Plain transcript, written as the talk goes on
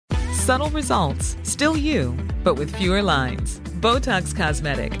Subtle results, still you, but with fewer lines. Botox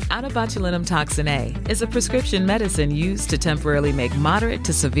Cosmetic, out of botulinum toxin A, is a prescription medicine used to temporarily make moderate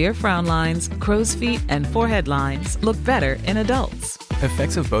to severe frown lines, crow's feet, and forehead lines look better in adults.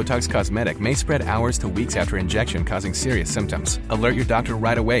 Effects of Botox Cosmetic may spread hours to weeks after injection, causing serious symptoms. Alert your doctor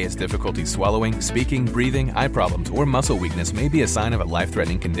right away as difficulty swallowing, speaking, breathing, eye problems, or muscle weakness may be a sign of a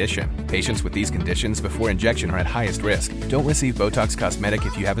life-threatening condition. Patients with these conditions before injection are at highest risk. Don't receive Botox Cosmetic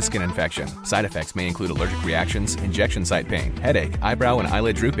if you have a skin infection. Side effects may include allergic reactions, injection site pain, headache, eyebrow and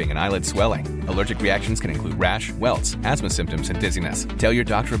eyelid drooping, and eyelid swelling. Allergic reactions can include rash, welts, asthma symptoms, and dizziness. Tell your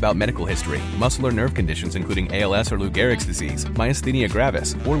doctor about medical history, muscle or nerve conditions including ALS or Lou Gehrig's disease, myasthenia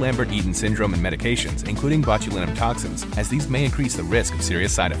gravis, or Lambert-Eaton syndrome, and medications, including botulinum toxins, as these may increase the risk of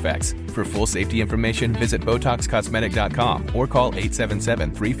serious side effects. For full safety information, visit BotoxCosmetic.com or call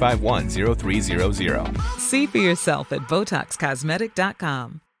 877-351-0300. See for yourself at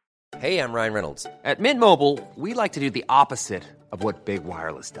BotoxCosmetic.com. Hey, I'm Ryan Reynolds. At Mint Mobile, we like to do the opposite of what Big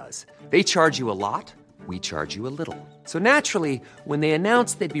Wireless does. They charge you a lot, we charge you a little. So naturally, when they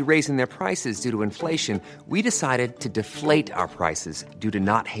announced they'd be raising their prices due to inflation, we decided to deflate our prices due to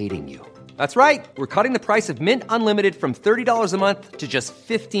not hating you. That's right. We're cutting the price of Mint Unlimited from $30 a month to just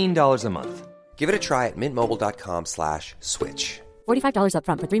 $15 a month. Give it a try at mintmobile.com/switch. $45 up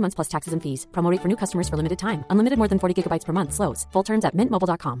front for 3 months plus taxes and fees. Promo rate for new customers for limited time. Unlimited more than 40 gigabytes per month. Slows full terms at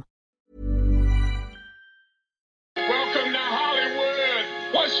mintmobile.com. Welcome to Hollywood.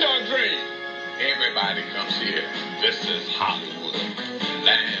 What's your dream? Everybody comes here. This is Hollywood,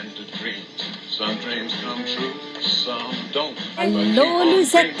 land of dreams. Some dreams come true, some don't. Hello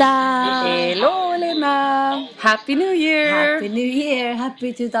Lucetta! Hello Lena! Happy New Year! Happy New Year!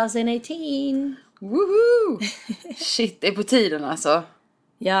 Happy 2018! Woohoo! Shit, det är på tiden alltså.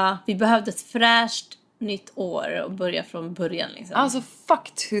 Ja, vi behövde ett fräscht nytt år och börja från början liksom. Alltså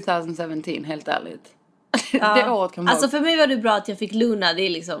fuck 2017, helt ärligt. Ja. Det året kan vara. Alltså för mig var det bra att jag fick Luna, det är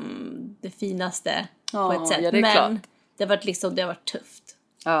liksom det finaste på ett sätt. Ja, det är men klart. det har varit tufft.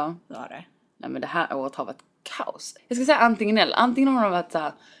 Ja. Var det. Nej, men det här året har varit kaos. Jag ska säga antingen eller. Antingen har det varit så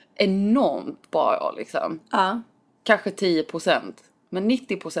här enormt bra år liksom. Ja. Kanske 10%. Men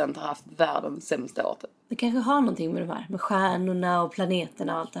 90% har haft världens sämsta år. Det kanske har någonting med de här, med stjärnorna och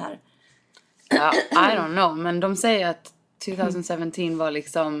planeterna och allt det här. Ja, I don't know. Men de säger att 2017 var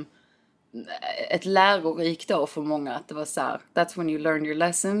liksom ett lärorikt år för många. Att det var så här, that's when you learn your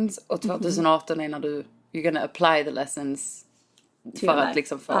lessons. Och 2018 är när you're gonna apply the lessons för att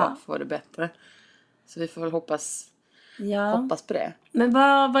liksom få det bättre. Så vi får väl hoppas på det. Men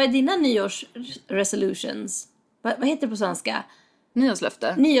vad är dina nyårsresolutions? Vad heter det på svenska?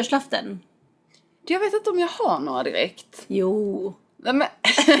 Nyårslöften. Jag vet inte om jag har några direkt. Jo. Nej, men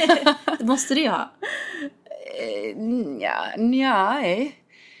det måste du ju ha. Nej.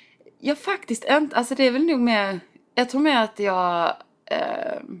 Jag faktiskt inte. Alltså det är väl nog mer. Jag tror mer att jag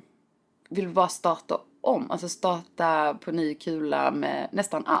vill bara starta om. Alltså starta på ny kula med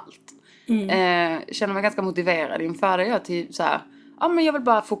nästan allt. Känner mig ganska motiverad inför det. Jag till så här. Ja, men jag vill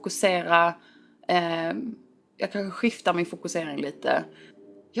bara fokusera. Jag kanske skiftar min fokusering lite.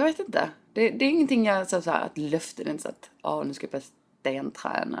 Jag vet inte. Det är ingenting jag så här att löften är inte så att nu ska jag börja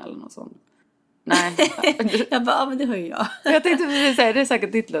stenträna eller något sånt. Nej. Jag bara, men det har ju jag. Jag tänkte precis säga, det är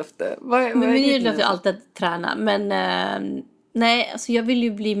säkert ditt löfte. Men min löfte är alltid att träna. Men nej, alltså jag vill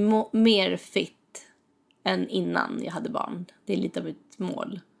ju bli mer fit än innan jag hade barn. Det är lite av ett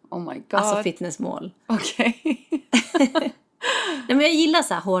mål. Oh my god. Alltså fitnessmål. Okej. Nej, men jag gillar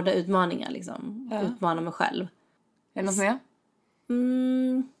så här hårda utmaningar liksom. Ja. Utmana mig själv. Är det något mer?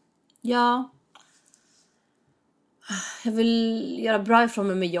 Ja. Jag vill göra bra ifrån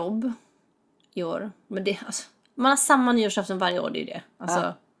mig med jobb i år. Men det, alltså, man har samma nyårsafton varje år, det är ju det.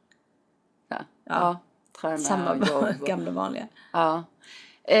 Alltså, ja. Träna, samma jobb. gamla vanliga. Ja.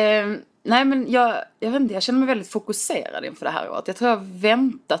 Nej, men jag vet inte, jag känner mig väldigt fokuserad inför det här året. Jag tror jag har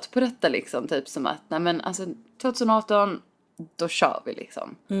väntat på detta liksom, typ som att, nej men alltså 2018, då kör vi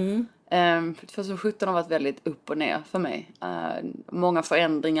liksom. 2017 har varit väldigt upp och ner för mig. Många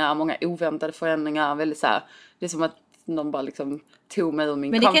förändringar, många oväntade förändringar, väldigt så här, det är som att någon bara liksom tog mig ur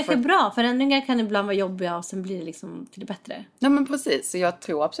min comfort. Men det kanske är bra, förändringar kan ibland vara jobbiga och sen blir det liksom till det bättre. Nej, men precis, så jag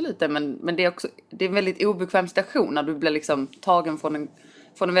tror absolut det, men det är också, det är en väldigt obekväm station när du blir liksom tagen från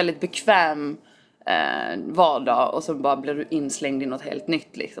en väldigt bekväm vardag och så bara blir du inslängd i något helt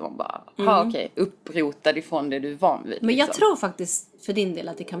nytt liksom och bara, okej, upprotad ifrån det du är van vid. Men liksom. jag tror faktiskt för din del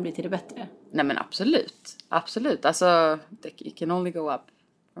att det kan bli till det bättre. Nej, men absolut, alltså it can only go up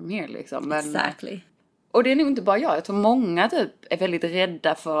from here liksom. Men, exactly. Och det är nog inte bara jag tror många typ är väldigt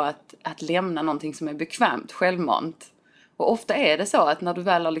rädda för att lämna någonting som är bekvämt, självmant Och ofta är det så att när du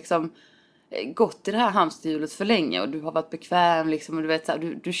väl har liksom gått i det här hamsterhjulet för länge och du har varit bekväm liksom, och du vet så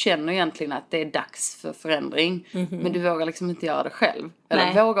här, du känner egentligen att det är dags för förändring, men du vågar liksom inte göra det själv.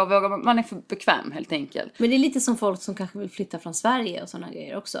 Eller vågar, man är för bekväm helt enkelt. Men det är lite som folk som kanske vill flytta från Sverige och sådana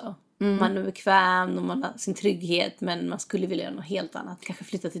grejer också. Man är bekväm och man har sin trygghet, men man skulle vilja göra något helt annat. Kanske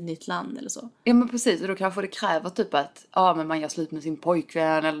flytta till ett nytt land eller så. Ja, men precis. Och då kanske det kräver typ att men man gör slut med sin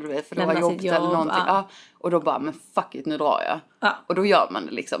pojkvän eller du vet, för det var jobbigt eller någonting. Ja. Och då bara, men fuck it, nu drar jag. Ja. Och då gör man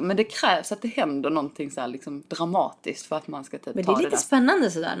det liksom. Men det krävs att det händer någonting så här liksom dramatiskt för att man ska typ men det är lite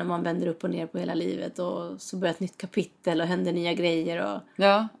spännande sådär när man vänder upp och ner på hela livet och så börjar ett nytt kapitel och händer nya grejer. Och...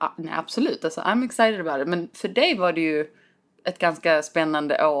 Ja, nej, absolut. Alltså, I'm excited about it. Men för dig var det ju ett ganska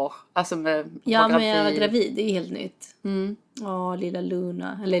spännande år. Alltså med men jag var gravid. Det är ju helt nytt. Lilla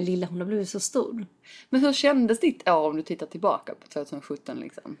Luna. Eller lilla, hon har blivit så stor. Men hur kändes ditt år om du tittar tillbaka på 2017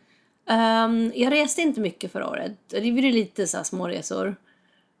 liksom? Jag reste inte mycket förra året. Det var lite så här små resor.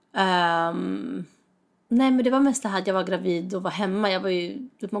 Nej, men det var mest det här att jag var gravid och var hemma. Jag var ju,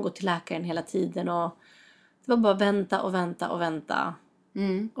 man går till läkaren hela tiden. Och det var bara vänta och vänta och vänta.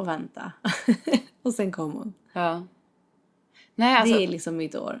 Och vänta. Och sen kom hon. Ja. Nej, alltså, det är liksom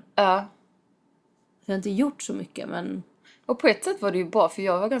mitt år. Ja. Jag har inte gjort så mycket, men... Och på ett sätt var det ju bra, för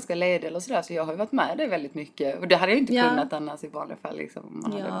jag var ganska ledig eller sådär, så jag har ju varit med det väldigt mycket. Och det hade jag inte kunnat annars i vanliga fall liksom.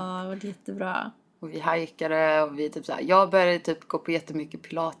 Det var jättebra. Och vi hajkade och vi typ såhär, jag började typ gå på jättemycket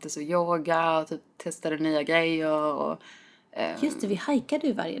pilates och yoga och typ testade nya grejer och... Just det, vi hajkade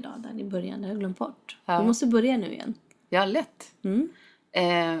ju varje dag där i början, det har jag glömt bort. Vi måste börja nu igen. Ja, lätt.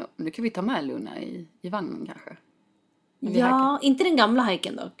 Nu kan vi ta med Luna i vagnen kanske. Ja, inte den gamla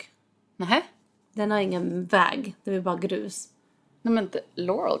hajken dock. Nähä? Den har ingen väg, det är bara grus. Nej, men inte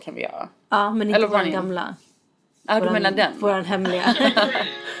Laurel kan vi göra. Ja, men inte den gamla. Ja, du menar den? Våran hemliga.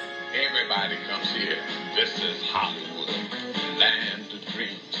 Everybody comes here. This is Hollywood. Land of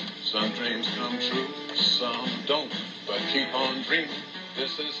dreams. Some dreams come true, some don't. But keep on dreaming.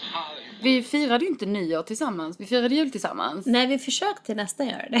 This is Hollywood. Vi firade ju inte nyår tillsammans. Vi firade jul tillsammans. Nej, vi försökte nästan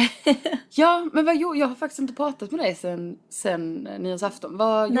göra det. Ja, men jag har faktiskt inte pratat med dig sen nyårsafton.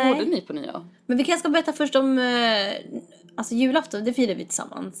 Vad gjorde ni på nyår? Men vi kanske ska berätta först om julafton. Det firade vi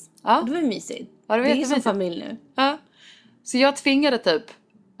tillsammans. Ja. Det var mysigt. Ja, det är som familj nu. Ja. Så jag tvingade typ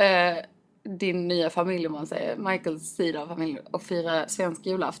din nya familj, om man säger, Michaels sida av familjen, och fira svensk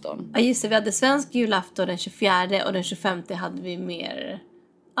julafton. Ja, just det. Vi hade svensk julafton den 24 och den 25 hade vi mer...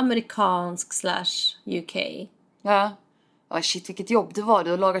 amerikansk / UK. Ja. Shit, vilket jobb det var,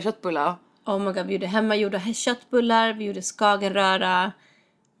 du att laga köttbullar. Oh my god, vi gjorde hemmagjorda köttbullar, vi gjorde skagenröra,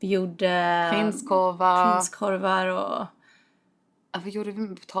 vi gjorde prinskorvar och... Ja, vi gjorde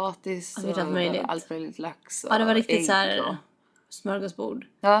med potatis och allt möjligt, lax och ja, det var riktigt så här och... smörgåsbord.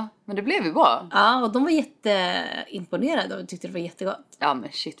 Ja, men det blev ju bra. Ja, och de var jätteimponerade och tyckte det var jättegott. Ja,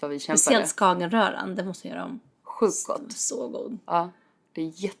 men shit vad vi kämpade. Speciellt skagenröran, det måste jag göra om. Sjukt gott. Så god. Ja. Det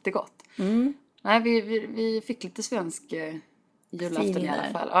är jättegott. Nej, vi fick lite svensk julafton i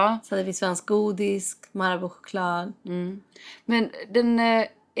alla fall. Ja. Så hade vi svensk godis, Marabou-choklad. Men den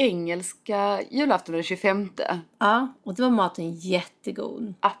engelska julafton den 25. Ja, och det var maten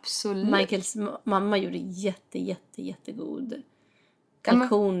jättegod. Absolut. Michaels mamma gjorde jättegod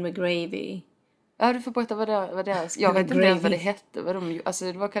kalkon med gravy. Ja, du får berätta vad det är. Jag vet inte ens vad det hette.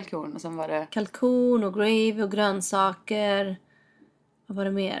 Det var kalkon och sen var det... kalkon och gravy och grönsaker. Vad var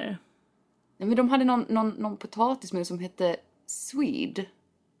det mer? Ja, men de hade någon potatismjöl som hette Swede.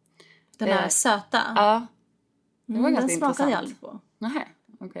 Den här söta? Ja. Det var ganska intressant. Den smakade jag aldrig på. Nej,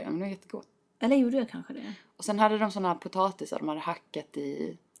 okej. Men det var jättegott. Eller gjorde jag kanske det? Och sen hade de såna här potatisar de hade hackat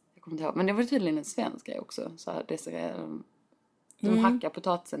i... Jag kommer inte ihåg. Men det var tydligen en svensk grej också. Så här, de hackar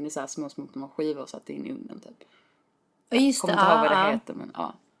potatisen i så här små skivor och satte in i ugnen typ. Ja, just det. Jag kommer inte ihåg vad det heter, men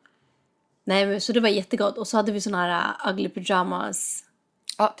ja. Nej, men så det var jättegott. Och så hade vi såna här ugly pyjamas.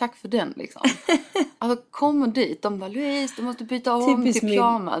 Ja, tack för den liksom. Alltså kommer dit, de bara, Louise, du måste byta om till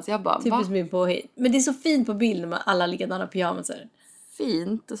pyjamas. Jag bara, typiskt min påhitt. Men det är så fint på bild med alla likadana pyjamaser.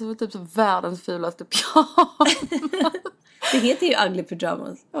 Fint, alltså det var typ så världens fulaste pyjamas. Det heter ju ugly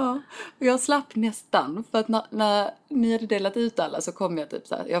pyjamas. Ja, och jag slapp nästan. För att när ni hade delat ut alla så kom jag typ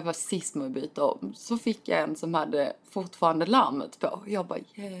så här, jag var sist med att byta om. Så fick jag en som hade fortfarande larmet på. Jag bara,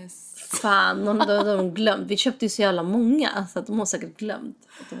 yes. Fan, någon hade de glömt. Vi köpte ju så jävla många så att de har säkert glömt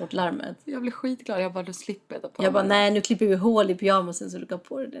att ta bort larmet. Jag blev skitglad, jag bara, då slipper jag ta på mig. Jag bara, nej, nu klipper vi hål i pyjamasen så du kan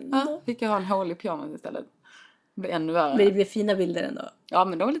på dig den. Ja, fick jag ha en hål i pyjamas istället. Det blev ännu värre. Men det blev fina bilder ändå. Ja,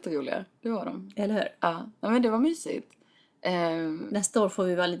 men de var lite roliga. Det var de. Eller hur? Ja, men det var mysigt. Nästa år får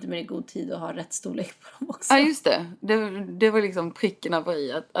vi vara lite mer i god tid och ha rätt storlek på dem också. Ja, just det. Det var liksom pricken över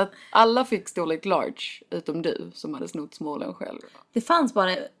i. Att alla fick storlek large, utom du som hade snott smålen själv. Det fanns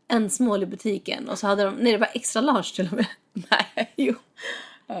bara en smål i butiken och så hade de... Nej, det var extra large till och med. Nej, jo.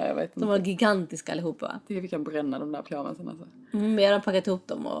 Ja, jag vet inte. De var gigantiska allihopa. Vi kan bränna de där pyjamasen alltså. Vi har packat ihop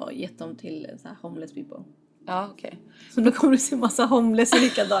dem och gett dem till så här homeless people. Ja, okej. Så då kommer du se massa homeless i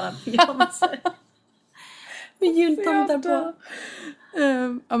likadana pyjamaser. Med jultomtar på.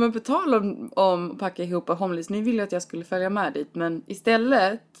 Ja, men på tal om att packa ihop homeless. Ni ville att jag skulle följa med dit. Men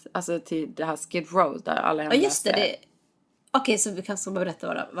istället, alltså till det här Skid Row där alla hemlösa. Ja, just det. Okej, så vi kan så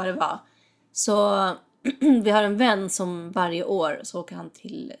berätta vad det var. Så vi har en vän som varje år så åker han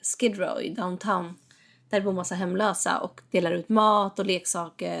till Skid Row i downtown. Där det bor massa hemlösa och delar ut mat och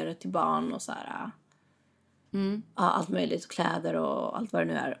leksaker till barn och så här. Ja, allt möjligt, kläder och allt vad det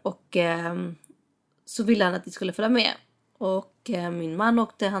nu är. Och så ville han att vi skulle följa med. Och min man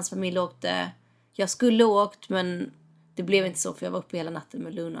åkte, hans familj åkte. Jag skulle åkt, men det blev inte så för jag var uppe hela natten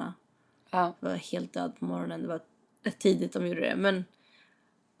med Luna. Ja. Jag var helt död på morgonen. Det var rätt tidigt de gjorde det. Men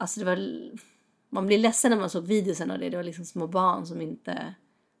alltså det var... Man blir ledsen när man såg videosen av det. Det var liksom små barn som inte...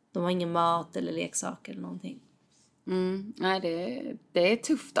 De har ingen mat eller leksaker eller någonting. Nej, det är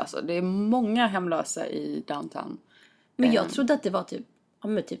tufft alltså. Det är många hemlösa i downtown. Men jag trodde att det var typ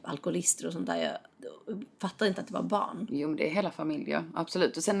alkoholister och sånt där. Jag fattade inte att det var barn. Jo, men det är hela familjer,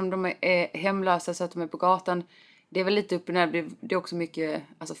 absolut. Och sen om de är hemlösa så att de är på gatan, det är väl lite upp och ner. Det är också mycket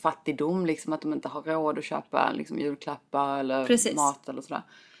alltså, fattigdom, liksom att de inte har råd att köpa liksom, julklappar eller mat eller sådär.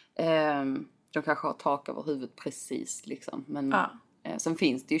 De kanske har tak över huvudet precis, liksom. Men sen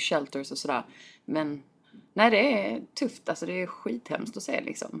finns det ju shelters och sådär. Men nej, det är tufft. Alltså, det är skithemskt att se,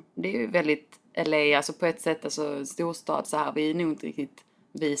 liksom. Det är ju väldigt LA, alltså på ett sätt, alltså storstad så här. Vi är nog inte riktigt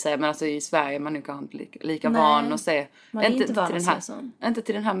säger, men alltså i Sverige man nu kanske inte lika van att se. Man är inte van till att den här, se sånt. inte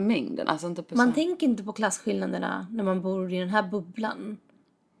till den här mängden. Alltså inte på man tänker inte på klasskillnaderna när man bor i den här bubblan.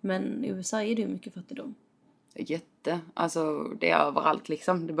 Men i USA är det ju mycket fattigdom. Alltså det är överallt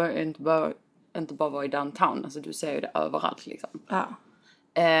liksom. Det bör inte bara vara i downtown. Alltså du ser ju det överallt liksom. Ja.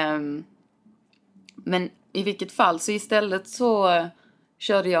 Men i vilket fall så istället så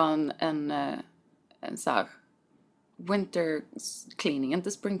körde jag en så här winter cleaning,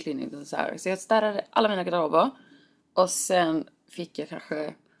 inte spring cleaning utan så här. Så jag städade alla mina garderober och sen fick jag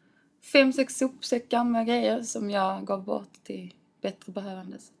kanske 5-6 sopsäckar med grejer som jag gav bort till bättre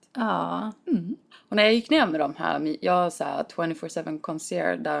behövande. Ja. Och när jag gick ner med dem här, jag har så här 24/7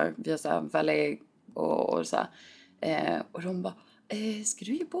 concierge där vi har så här valet och så här. Och de bara, ska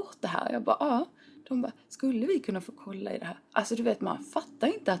du ge bort det här? Jag bara, ja. De bara, skulle vi kunna få kolla i det här? Alltså du vet, man fattar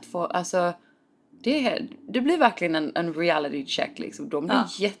inte att få, alltså det blir verkligen en reality check liksom. De blir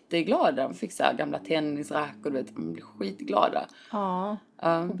jätteglada. De fick så här gamla tennisrack och du vet, de blir skitglada. Ja.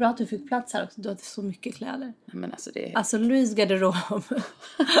 Och bra att du fick plats här också. Du hade så mycket kläder. Men alltså det... Alltså Louise garderob.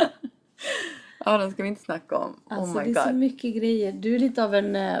 Ja, den ska vi inte snacka om. Alltså oh my det är God. så mycket grejer. Du är lite av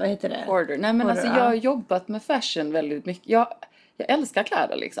en, vad heter det? Hoarder. Nej men alltså jag har jobbat med fashion väldigt mycket. Jag älskar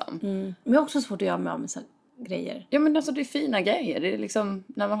kläder liksom. Men jag har också svårt att göra mig av med så grejer. Ja men alltså det är fina grejer. Det är liksom,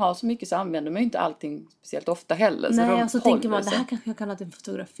 när man har så mycket så använder man ju inte allting speciellt ofta heller. Nej, och så tänker man, det här kanske jag kan ha till en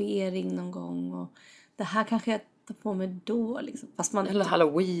fotografering någon gång. Och det här kanske jag tar på mig då liksom. Fast man, eller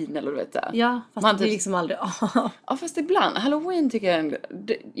Halloween eller du vet det. Ja, fast man det blir liksom aldrig. Ja fast ibland, Halloween tycker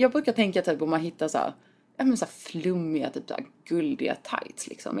jag brukar tänka typ om man hittar så här, ja men så här flummiga typ så här guldiga tights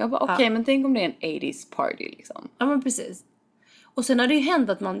liksom. Jag bara okej, men tänk om det är en 80s party liksom. Ja men precis. Och sen har det ju hänt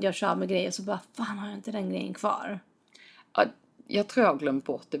att man gör sig av med grejer så bara, fan har jag inte den grejen kvar? Ja, jag tror jag har glömt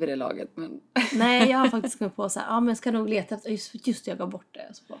bort det vid det laget. Men... Nej, jag har faktiskt kommit på så här, ja men jag ska nog leta efter, just jag gav bort det.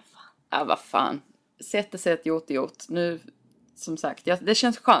 Så bara, fan. Ja, vad fan. Sett, gjort. Nu, som sagt, det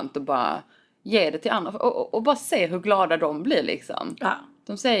känns skönt att bara ge det till andra. Och bara se hur glada de blir liksom. Ja.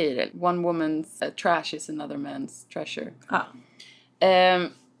 De säger det, one woman's trash is another man's treasure. Ja.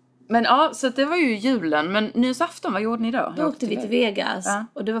 Men ja, så det var ju julen. Men nyårsafton, vad gjorde ni då? Då åkte vi till Vegas. Ja.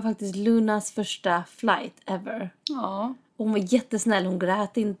 Och det var faktiskt Lunas första flight ever. Ja. Och hon var jättesnäll, hon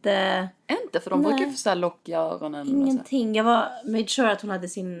grät inte. Inte, för de brukar få så här lock i öronen. Ingenting. Jag made sure att hon hade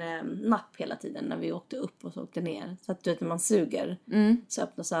sin napp hela tiden när vi åkte upp och så åkte ner. Så att du vet, när man suger så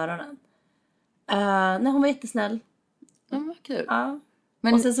öppnas öronen. Nej, hon var jättesnäll. Ja, vad kul. Ja.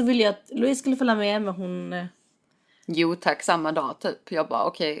 Men... Och sen så ville jag att Louise skulle följa med, men hon... Jo tack, samma dag typ. Jag bara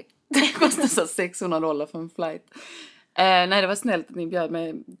okej. Det kostar så $600 för en flight. Nej, det var snällt att ni bjöd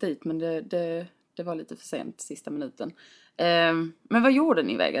mig dit. Men det var lite för sent, sista minuten. Men vad gjorde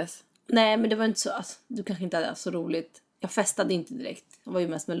ni i Vegas? Nej, men det var inte så. Alltså, du kanske inte hade så roligt. jag festade inte direkt. Jag var ju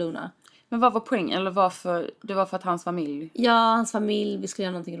mest med Luna. Men vad var poängen? Eller varför? Det var för att hans familj... Ja, hans familj. Vi skulle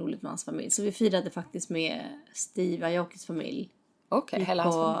göra någonting roligt med hans familj. Så vi firade faktiskt med Steve Aokis familj. Okej, hela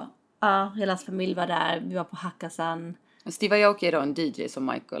hans familj. Ja, hela hans familj var där. Vi var på Hakkasan. Steve Aoki är då en DJ som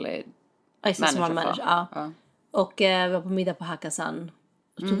Michael är manager. Ja. Och vi var på middag på Hakkasan.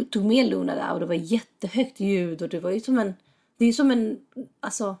 Och tog med Luna där. Och det var jättehögt ljud. Och det var ju som en... Det är ju som en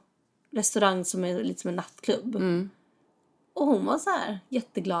alltså, restaurang som är lite som en nattklubb. Och hon var så här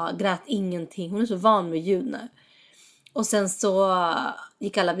jätteglad. Grät ingenting. Hon är så van med ljud nu. Och sen så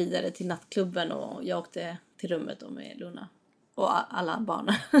gick alla vidare till nattklubben. Och jag åkte till rummet då med Luna. Och alla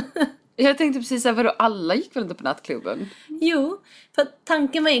barnen. Jag tänkte precis såhär, vadå, alla gick väl inte på nattklubben? Jo, för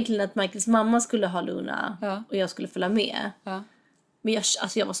tanken var egentligen att Michaels mamma skulle ha Luna. Ja. Och jag skulle följa med. Ja. Men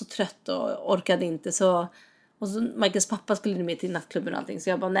jag var så trött och orkade inte. Så, och så Michaels pappa skulle med till nattklubben och allting. Så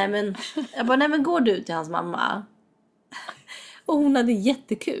jag bara, nej men går du till hans mamma? Och hon hade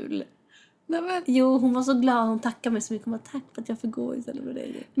jättekul. Nej, men... Jo, hon var så glad. Hon tackade mig så mycket. Hon bara, tack för att jag får gå istället för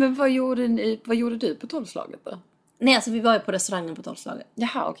dig. Men vad gjorde du på 12-slaget då? Nej, alltså vi var ju på restaurangen på 12-slaget.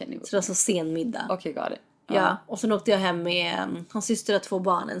 Jaha, okej. Så det var så sen middag. Okej, got it. Ja, och sen åkte jag hem med... Hans syster har 2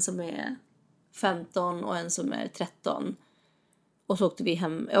 barn. En som är 15 och en som är 13. Och så åkte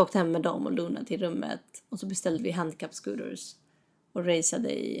jag åkte hem med dem och Luna till rummet. Och så beställde vi handicap scooters. Och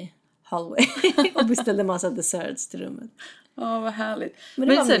raceade i hallway. Och beställde massa desserts till rummet. Vad härligt.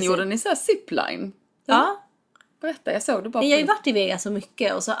 Men sen gjorde ni så här zipline. Ja. Berätta, jag såg det bara. Jag har ju varit i Vegas så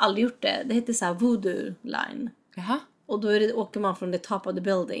mycket och så har jag aldrig gjort det. Det heter så här voodoo line. Jaha. Och då åker man från the top of the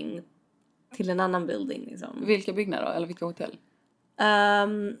building till en annan building liksom. Vilka byggnader eller vilka hotell?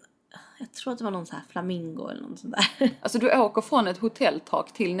 Jag tror att det var någon så här flamingo eller något sånt där. Alltså du åker från ett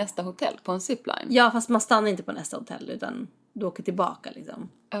hotelltak till nästa hotell på en zipline? Ja, fast man stannar inte på nästa hotell utan du åker tillbaka liksom.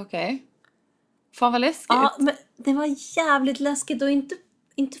 Okej. Fan vad läskigt. Ja, men det var jävligt läskigt och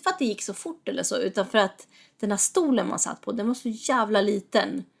inte för att det gick så fort eller så, utan för att den här stolen man satt på, den var så jävla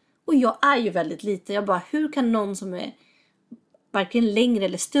liten. Och jag är ju väldigt liten. Jag bara, hur kan någon som är varken längre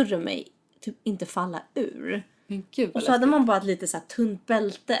eller större än mig typ inte falla ur? Men gud, och så hade man bara ett lite så här tunt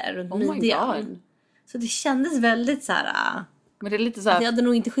bälte runt midjan. Så det kändes väldigt så här... Men det är lite så här... Jag hade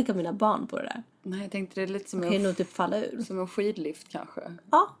nog inte skickat mina barn på det där. Nej, jag tänkte det är lite som kan nog typ falla ur. Som en skidlift kanske.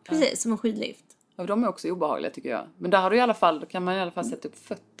 Ja, precis. Som en skidlift. Ja, de är också obehagliga tycker jag. Men där har du i alla fall, då kan man i alla fall sätta upp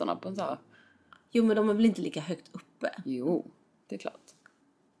fötterna på en så här... Jo, men de är väl inte lika högt uppe. Jo, det är klart.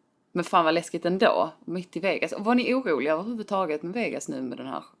 Men fan vad läskigt ändå, mitt i Vegas. Och var ni oroliga överhuvudtaget med Vegas nu med den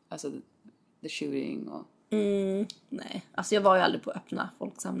här, alltså the shooting och... Nej, alltså jag var ju aldrig på öppna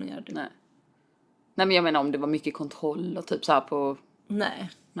folksamlingar. Typ. Nej, men jag menar om det var mycket kontroll och typ så här på... Nej.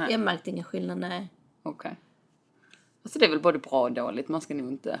 Jag märkte ingen skillnad, nej. Okej. Alltså det är väl både bra och dåligt, man ska nog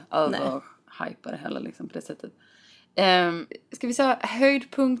inte överhypa det heller liksom på det sättet. Ska vi säga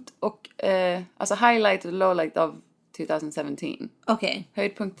höjdpunkt och, alltså highlight och lowlight av 2017. Okej.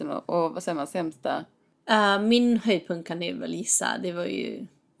 Höjdpunkten och vad säger man, sämsta? Min höjdpunkt kan ni väl gissa. Det var ju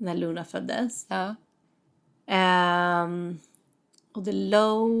när Luna föddes. Ja. Och det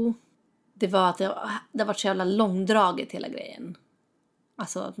low, det var att det var så jävla långdraget hela grejen.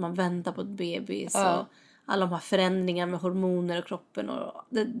 Alltså att man väntar på ett bebis och alla de här förändringarna med hormoner och kroppen. Och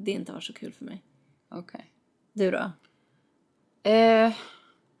det inte var så kul för mig. Okej. Du då?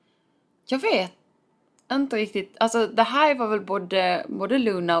 Jag vet inte riktigt. Alltså det här var väl både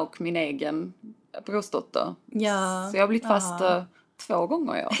Luna och min egen brorsdotter. Ja. Så jag har blivit fast 2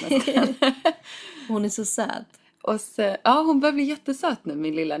 gånger i år nästan. Hon är så söt. Och så, hon börjar bli jättesöt nu,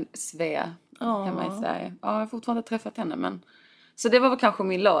 min lilla Svea hemma i Sverige. Ja, jag har fortfarande inte träffat henne, men... Så det var väl kanske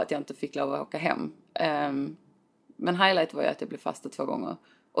min lov att jag inte fick lov att åka hem. Men highlight var ju att jag blev fast 2 gånger.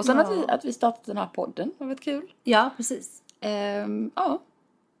 Och sen att vi startade den här podden. Det var väldigt kul. Ja, precis. I don't know.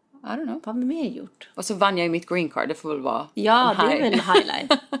 Vad har vi mer gjort? Och så vann jag ju mitt green card. Det får väl vara det är väl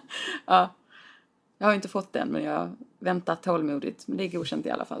highlight. Ja. Jag har inte fått den, men jag väntar tålmodigt. Men det är godkänt i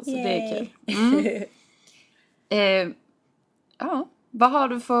alla fall, så det är kul. Vad har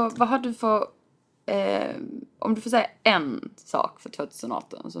du för om du får säga en sak för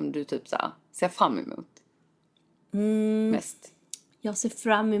 2018 som du typ så här ser fram emot mest? Jag ser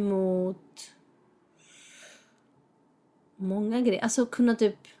fram emot många grejer. Alltså kunna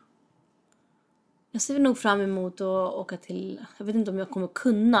typ... Jag ser nog fram emot att åka till... Jag vet inte om jag kommer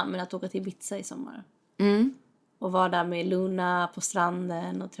kunna, men att åka till Ibiza i sommar. Och vara där med Luna på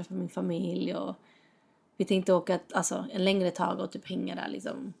stranden och träffa min familj. Och vi tänkte åka en längre tag och typ hänga där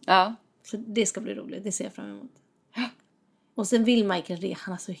liksom. Ja. Så det ska bli roligt, det ser jag fram emot. Och sen vill Michael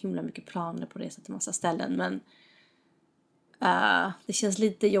han har så himla mycket planer på resa till massa ställen. Men det känns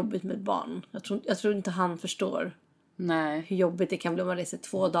lite jobbigt med ett barn. Jag tror inte han förstår Nej. Hur jobbigt det kan bli om man reser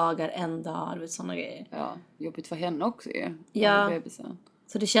 2 dagar, 1 dag, vet, sådana grejer. Ja, jobbigt för henne också ju. Ja,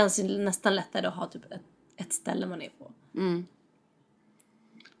 så det känns ju nästan lättare att ha typ ett ställe man är på.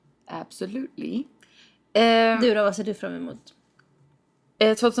 Absolutely. Du då, vad ser du fram emot?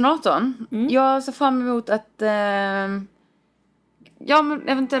 2018? Jag ser fram emot att men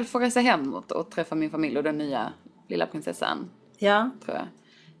eventuellt få resa hem och träffa min familj och den nya lilla prinsessan. Ja. Tror jag.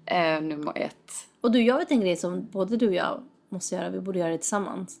 Nummer 1. Och du, jag vet en grej som både du och jag måste göra. Vi borde göra det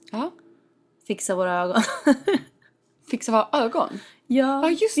tillsammans. Ja. Fixa våra ögon. Fixa våra ögon? Ja,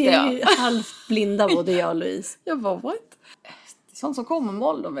 just vi det. är ju halvt blinda både jag och Louise. Jag bara, what? Det är sånt som kommer med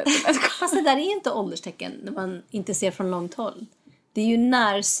åldern, vet du. Fast det där är inte ålderstecken när man inte ser från långt håll. Det är ju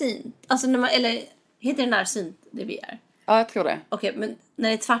närsynt. Alltså eller heter det närsynt det vi är? Ja, jag tror det. Okej, men när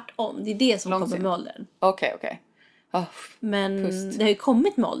det är tvärtom, det är det som kommer med åldern. Okej. Men det har ju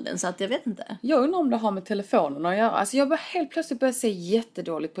kommit med åldern, så att jag vet inte. Jag undrar om det har med telefonen att göra. Alltså jag bara helt plötsligt börjar se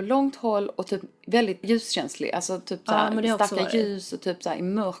jättedåligt på långt håll och typ väldigt ljuskänslig. Alltså typ såhär starka ljus och typ såhär i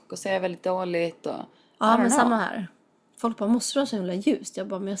mörk och ser väldigt dåligt. Och, ja, men samma här. Folk bara, måste vara så himla ljust. Jag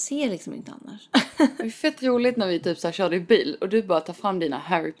bara, men jag ser liksom inte annars. Det är fett roligt när vi typ så här körde i bil och du bara tar fram dina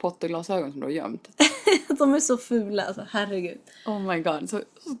Harry Potter-glasögon som du har gömt. De är så fula, alltså, herregud. Oh my god, så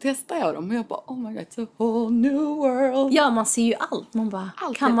testar jag dem och jag bara, oh my god, it's a whole new world. Ja, man ser ju allt. Man bara,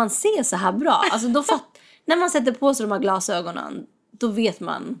 kan man se så här bra? Alltså när man sätter på sig de här glasögonen, då vet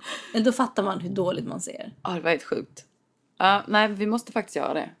man, eller då fattar man hur dåligt man ser. Ja, det var helt sjukt. Nej, vi måste faktiskt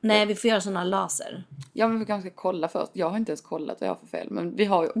göra det. Nej, vi får göra såna laser. Ja, men vi kanske ska kolla först. Jag har inte ens kollat vad jag har för fel. Men vi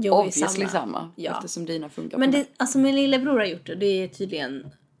har ju obviously samma. Ja. Eftersom dina funkar. Men det, alltså min lillebror har gjort det. Det är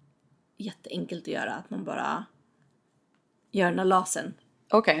tydligen jätteenkelt att göra. Att man bara gör den här lasern.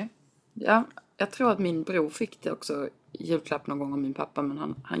 Okej. Ja, jag tror att min bror fick det också julklapp någon gång av min pappa.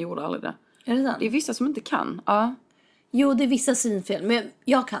 Men han gjorde aldrig det. Är det sant? Det är vissa som inte kan. Ja. Jo, det är vissa synfel. Men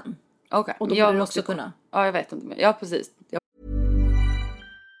jag kan. Okej. Och då borde du också kunna. Ja, jag vet inte. Ja, precis.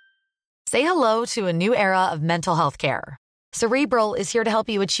 Say hello to a new era of mental health care. Cerebral is here to help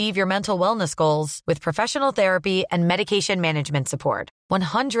you achieve your mental wellness goals with professional therapy and medication management support.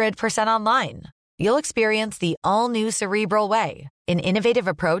 100% online. You'll experience the all-new Cerebral Way, an innovative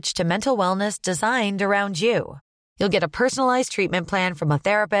approach to mental wellness designed around you. You'll get a personalized treatment plan from a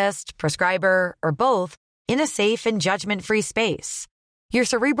therapist, prescriber, or both in a safe and judgment-free space. Your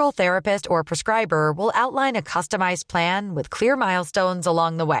Cerebral therapist or prescriber will outline a customized plan with clear milestones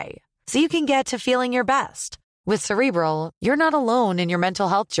along the way, so you can get to feeling your best. With Cerebral, you're not alone in your mental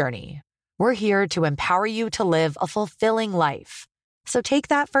health journey. We're here to empower you to live a fulfilling life. So take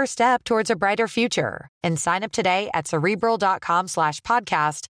that first step towards a brighter future and sign up today at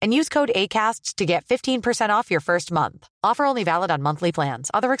Cerebral.com/podcast and use code ACAST to get 15% off your first month. Offer only valid on monthly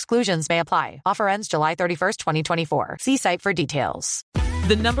plans. Other exclusions may apply. Offer ends July 31st, 2024. See site for details.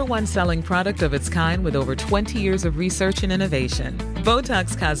 The #1 selling product of its kind with over 20 years of research and innovation.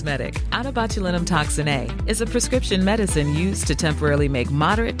 Botox Cosmetic, out of botulinum toxin A, is a prescription medicine used to temporarily make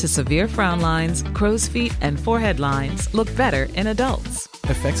moderate to severe frown lines, crow's feet, and forehead lines look better in adults.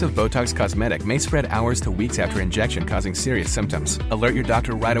 Effects of Botox Cosmetic may spread hours to weeks after injection, causing serious symptoms. Alert your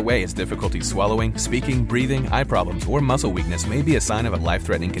doctor right away as difficulty swallowing, speaking, breathing, eye problems, or muscle weakness may be a sign of a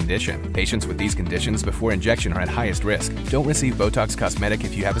life-threatening condition. Patients with these conditions before injection are at highest risk. Don't receive Botox Cosmetic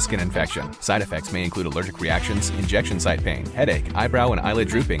if you have a skin infection. Side effects may include allergic reactions, injection site pain, headache, eyebrow and eyelid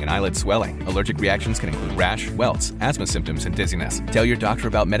drooping, and eyelid swelling. Allergic reactions can include rash, welts, asthma symptoms, and dizziness. Tell your doctor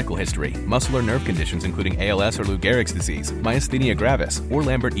about medical history, muscle or nerve conditions including ALS or Lou Gehrig's disease, myasthenia gravis, or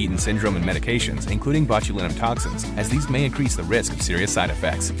Lambert-Eaton syndrome and medications, including botulinum toxins, as these may increase the risk of serious side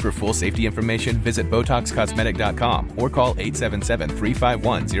effects. For full safety information, visit BotoxCosmetic.com or call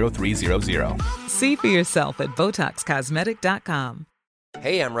 877-351-0300. See for yourself at BotoxCosmetic.com.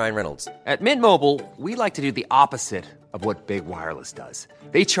 Hey, I'm Ryan Reynolds. At Mint Mobile, we like to do the opposite of what Big Wireless does.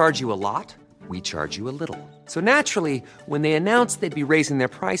 They charge you a lot, we charge you a little. So naturally, when they announced they'd be raising their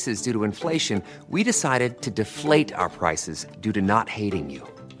prices due to inflation, we decided to deflate our prices due to not hating you.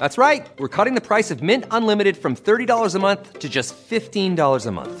 That's right. We're cutting the price of Mint Unlimited from $30 a month to just $15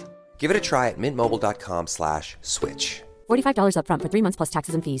 a month. Give it a try at mintmobile.com/switch. $45 up front for 3 months plus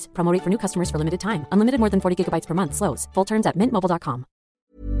taxes and fees. Promo rate for new customers for limited time. Unlimited more than 40 gigabytes per month. Slows full terms at mintmobile.com.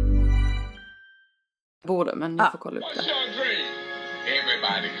 Borde, men jag får kolla upp det. What's your dream?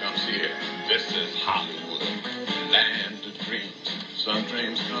 Everybody comes here. This is Hollywood, land of dreams. Some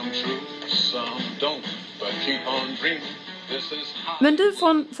dreams come true, some don't. But keep on dreaming. This is Hollywood. Men du,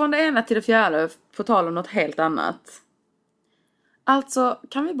 från det ena till det fjärde, på tal om något helt annat. Alltså,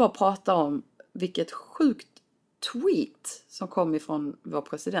 kan vi bara prata om vilket sjukt tweet som kom ifrån vår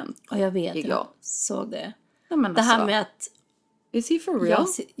president. Och jag vet, igår. jag såg det. men det här alltså, med att is he for real?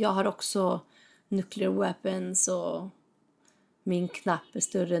 jag har också nuclear weapons och min knapp är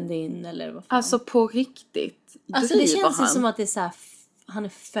större än din eller vad fan. Alltså på riktigt. Alltså det känns ju han? som att det är så här, han är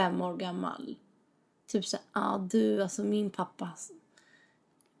 5 år gammal. Typ så här, du, alltså min pappa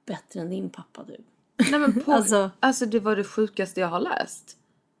bättre än din pappa du. Nej men alltså det var det sjukaste jag har läst.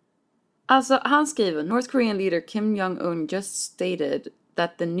 Alltså han skriver, North Korean leader Kim Jong-un just stated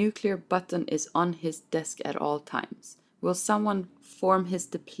that the nuclear button is on his desk at all times. Will someone form his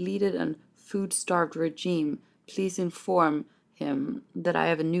depleted and food-starved regime please inform him that I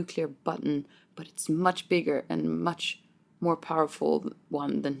have a nuclear button, but it's much bigger and much more powerful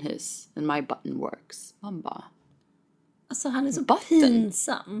one than his, and my button works. Man bara... Alltså han är så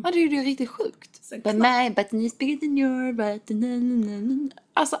pinsam. Ja, det är ju riktigt sjukt. But my button is bigger than your button.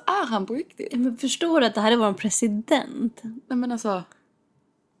 Alltså är han på riktigt? Men förstår du att det här är vår president? Nej men alltså...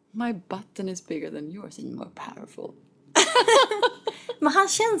 My button is bigger than yours and more powerful. Men han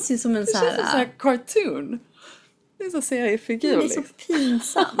känns ju som en det så här... Det känns som en cartoon. Det är så seriefigur. Det är så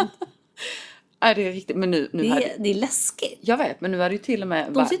pinsamt. Nej, det är riktigt. Men nu det är läskigt. Jag vet, men nu är det ju till och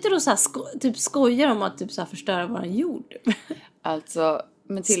med... De sitter och så här typ skojar om att typ så här förstöra våran jord. Alltså...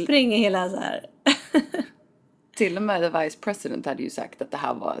 Men springer hela så här... till och med the vice president hade ju sagt att det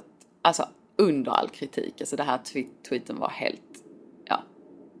här var alltså under all kritik. Alltså det här tweeten var helt... Ja,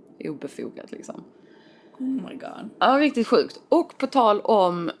 obefogat liksom. Oh my god. Ja, riktigt sjukt. Och på tal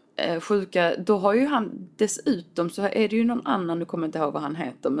om sjuka, då har ju han dessutom så är det ju någon annan, nu kommer jag inte ihåg vad han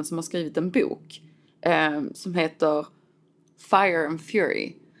heter, men som har skrivit en bok som heter Fire and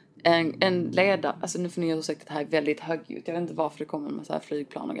Fury. En ledare, alltså nu får ni ursäkta att det här är väldigt högljutt. Jag vet inte varför det kommer en massa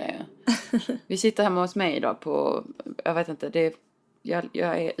flygplan och grejer. Vi sitter hemma hos mig idag på, jag vet inte, jag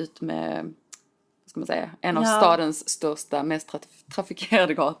är ute med, vad ska man säga, en av stadens största, mest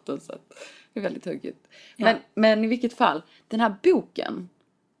trafikerade gator, så att det är väldigt högljutt. Ja. Men i vilket fall, den här boken,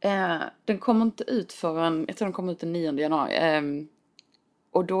 den kommer inte ut förrän, jag tror den kommer ut den 9 januari.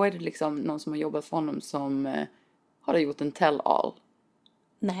 Och då är det liksom någon som har jobbat för honom som har gjort en tell-all.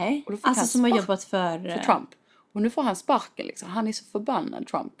 Nej, alltså som har jobbat för Trump. Och nu får han sparken liksom. Han är så förbannad,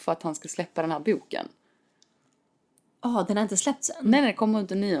 Trump, för att han ska släppa den här boken. Den har inte släppts än? Nej, den kommer ut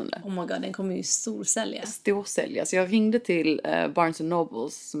den 9. Oh my god, den kommer ju storsälja. Så jag ringde till Barnes &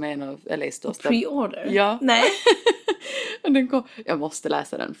 Nobles som är en av LA's största. Pre-order? Ja. Nej. Jag måste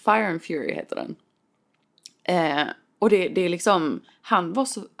läsa den. Fire and Fury heter den. Och det är liksom, han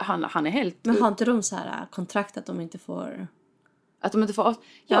är helt... Men har inte de så här kontrakt att de inte får... Att de inte får...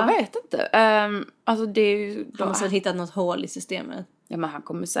 Jag vet inte. Alltså det är ju... Han måste ha hittat något hål i systemet. Ja, men han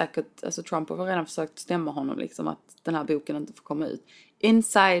kommer säkert... Alltså Trump har redan försökt stämma honom liksom att den här boken inte får komma ut.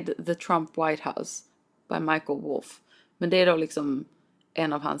 Inside the Trump White House by Michael Wolff. Men det är då liksom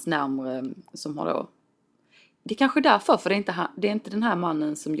en av hans närmare som har då... Det är kanske därför, för det är inte den här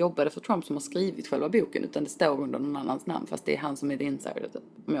mannen som jobbade för Trump som har skrivit själva boken, utan det står under någon annans namn, fast det är han som är the insider,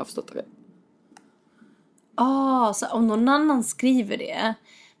 om jag har förstått det rätt. Så om någon annan skriver det.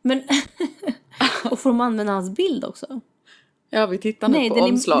 Men och får de använda hans bild också? Ja, vi tittar nu på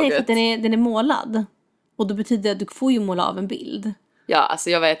omslaget. Nej, för den är målad. Och då betyder det att du får ju måla av en bild. Ja, alltså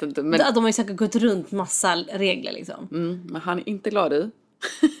jag vet inte. Men... De har ju säkert gått runt massa regler liksom. Men han är inte glad ut.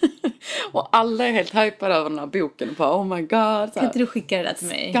 Och alla är helt hypade över den här boken. Och bara, oh my god. Kan inte du skicka det där till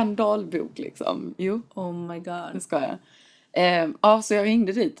mig? Skandalbok liksom. Jo. Oh my god. Det ska jag. Så jag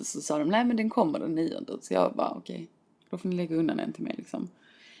ringde dit och så sa de, nej men den kommer den 9. Så jag bara, okej. Då får ni lägga undan en till mig liksom.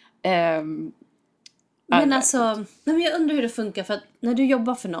 Men alltså, men jag undrar hur det funkar. För att när du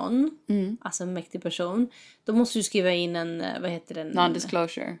jobbar för någon, alltså en mäktig person, då måste du skriva in en, vad heter den?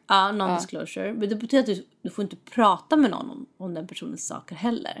 Non-disclosure. Ja, non-disclosure. Men det betyder att du får inte prata med någon om den personens saker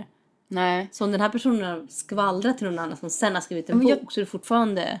heller. Nej. Så om den här personen har skvallrat till någon annan som sen har skrivit en bok, så är det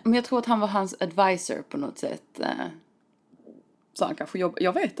fortfarande... Men jag tror att han var hans advisor på något sätt. Så han kanske jobbar...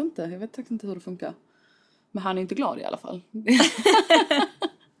 Jag vet inte. Jag vet faktiskt inte hur det funkar. Men han är inte glad i alla fall.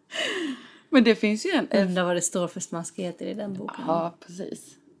 Men det finns ju en... Undrar vad det står för smaskigheter i den boken. Ja,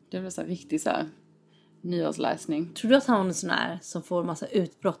 precis. Det är väl så här riktigt så här nyårsläsning. Tror du att han är en sån här som får massa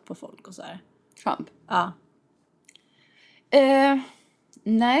utbrott på folk och så här? Trump? Ja.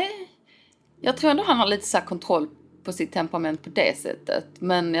 Nej. Jag tror ändå han har lite så här kontroll på sitt temperament på det sättet.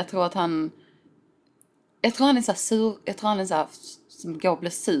 Men jag tror att han... Jag tror han är så här sur. Jag tror han är så här som går och blir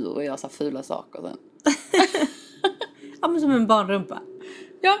sur och gör så här fula saker sen. Ja, men som en barnrumpa.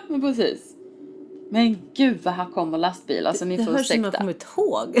 Ja, men precis. Men gud vad här kommer lastbil. Alltså ni får ursäkta. Det hörs som jag kommer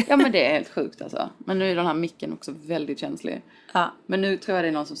ihåg. Ja, men det är helt sjukt alltså. Men nu är den här micken också väldigt känslig. Ja. Men nu tror jag det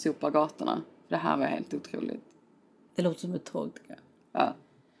är någon som sopar gatorna. Det här var helt otroligt. Det låter som ett tåg tycker jag. Ja.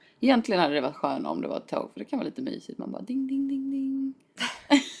 Egentligen hade det varit skönare om det var ett tåg. För det kan vara lite mysigt. Man bara ding, ding, ding, ding.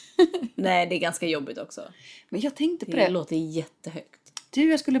 Nej, det är ganska jobbigt också. Men jag tänkte på det. Det låter jättehögt. Du,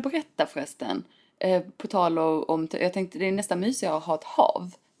 jag skulle berätta förresten. På tal om... Jag tänkte det är nästan mysigare att ha ett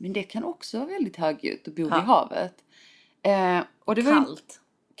hav. Men det kan också vara väldigt högljutt att bo vid havet. Och det var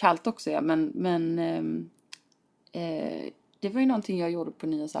kallt också, ja. Men det var ju någonting jag gjorde på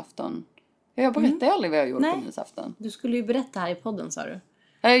nyårsafton. Jag berättade aldrig vad jag gjorde på nyårsafton. Du skulle ju berätta här i podden, sa du.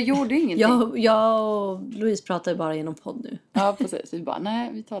 Jag gjorde ingenting. Jag och Louise pratar ju bara genom podd nu. Ja, precis. Vi bara,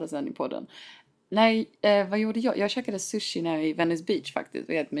 nej, vi tar det sen i podden. Nej, vad gjorde jag? Jag käkade sushi nere i Venice Beach faktiskt.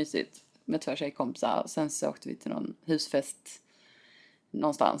 Det var helt mysigt med 2 tjejkompisar. Sen så åkte vi till någon husfest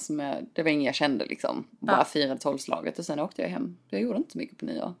någonstans. Det var ingen jag kände liksom. Bara firade 12-slaget och sen åkte jag hem. Jag gjorde inte så mycket på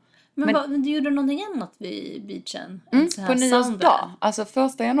nyår. Men du gjorde någonting annat vid beachen? På nyårsdag. Alltså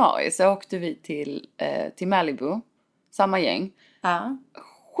 1 januari så åkte vi till Malibu. Samma gäng. Ja.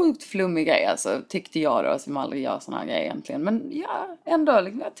 Sjukt flummig grej alltså, tyckte jag då, som aldrig gör såna här grejer egentligen. Men ja, ändå,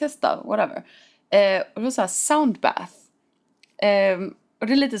 liksom, jag testar, whatever. Och det var så här soundbath. Och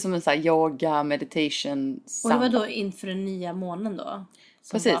det är lite som en så här yoga, meditation, soundbath. Och det var då inför den nya månen då?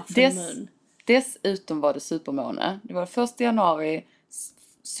 Precis, dessutom var det supermåne. Det var 1 januari,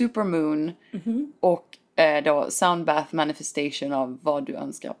 supermoon och då soundbath manifestation av vad du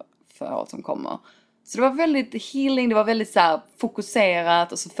önskar för år som kommer. Så det var väldigt healing, det var väldigt så här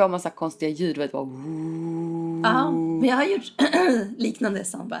fokuserat och så får man så här konstiga ljud, vet du, bara. Ja, men jag har gjort liknande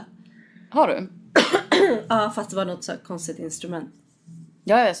soundbath. Har du? Ja, fast det var något så här konstigt instrument.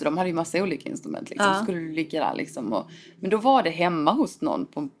 Ja, alltså de hade ju massa olika instrument liksom. Skulle du ligga där liksom men då var det hemma hos någon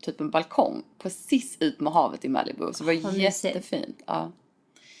på typ en balkong precis ut med havet i Malibu. Så det var jättefint. Ja.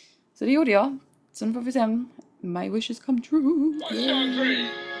 Så det gjorde jag. Så nu får vi se om my wishes come true. What's your dream?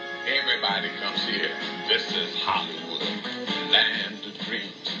 Everybody comes here. This is Hollywood, land of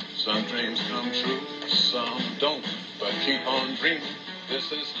dreams. Some dreams come true, some don't. But keep on dreaming.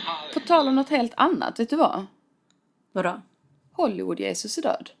 This is Hollywood. På tal om något helt annat, vet du vad? Vadå? Hollywood Jesus är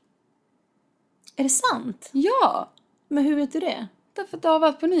död. Är det sant? Ja! Men hur vet du det? Därför att det har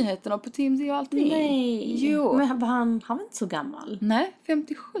varit på nyheterna och på TMZ och allting. Nej. Jo. Men han var inte så gammal. Nej,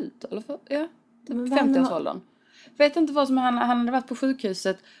 57 eller ja, 50-årsåldern. Vet inte vad som han hade varit på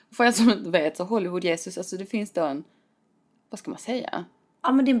sjukhuset. Och för er som inte vet så Hollywood Jesus, alltså det finns då en, vad ska man säga?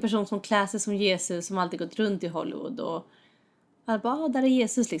 Ja, men det är en person som klär sig som Jesus, som alltid gått runt i Hollywood och bara, där är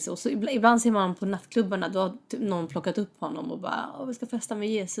Jesus liksom. Så ibland ser man på nattklubbarna, då har någon plockat upp honom och bara, vi ska festa med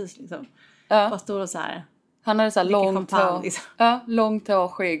Jesus liksom. Ja. Bara står och så här. Han hade så här långt hår, liksom. långt hår,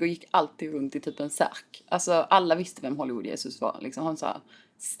 skägg och gick alltid runt i typ en särk. Alltså alla visste vem Hollywood Jesus var. Liksom han sa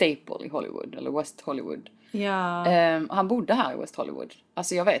staple i Hollywood eller West Hollywood. Ja. Han bodde här i West Hollywood.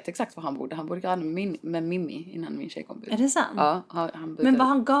 Alltså jag vet exakt var han bodde. Han bodde granne med Mimmi innan min tjejkompis. Är det sant? Ja, han bodde. Men var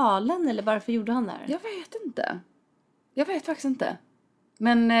han galen eller varför gjorde han det? Jag vet inte. Jag vet faktiskt inte.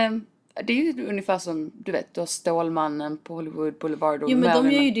 Men det är ju ungefär som, du vet, då Stålmannen på Hollywood Boulevard. Och jo, men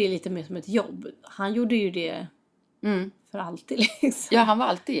de gör ju det lite mer som ett jobb. Han gjorde ju det för alltid liksom. Ja, han var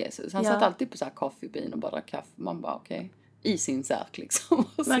alltid Jesus. Han satt alltid på så här coffeebean och bara drack kaffe. Man bara okej. I sin särk liksom.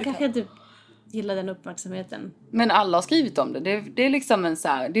 Man kanske inte gillar den uppmärksamheten. Men alla har skrivit om det. Det är liksom en så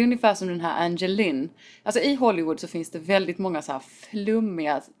här, det är ungefär som den här Angeline. Alltså i Hollywood så finns det väldigt många så här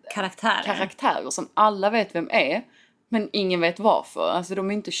flummiga karaktärer som alla vet vem är. Men ingen vet varför. Alltså de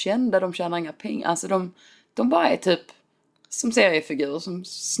är inte kända, de tjänar inga pengar. Alltså de bara är typ som seriefigurer som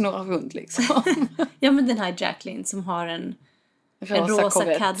snurrar runt liksom. Ja, men den här Jacqueline som har en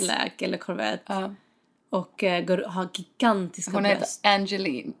rosa Cadillac eller Corvette. Ja. Och har gigantiska hon bröst. Heter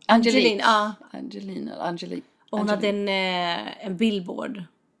Angeline. Ja. Angeline eller Angelique. Och hon hade en billboard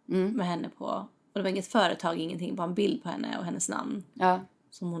med henne på. Och det var inget företag, ingenting. Bara en bild på henne och hennes namn. Ja.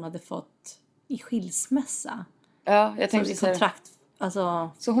 Som hon hade fått i skilsmässa. Ja, jag tänkte så kontrakt.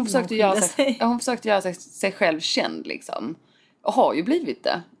 Alltså, så hon försökte göra sig själv känd liksom. Och har ju blivit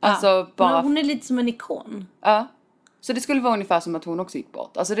det. Alltså, bara... hon är lite som en ikon. Ja. Så det skulle vara ungefär som att hon också gick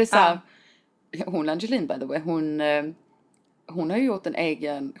bort. Alltså det är så här... Hon Angeline by the way. Hon har ju gjort en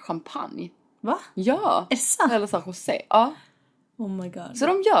egen champagne. Va? Ja. Är det sant? Eller så här rosé. Ja. Oh my god. Så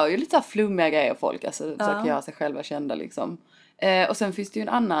de gör ju lite så här flummiga grejer folk. Alltså försöker göra sig själva kända liksom. Och sen finns det ju en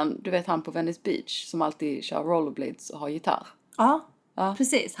annan, du vet han på Venice Beach som alltid kör rollerblades och har gitarr. Ja,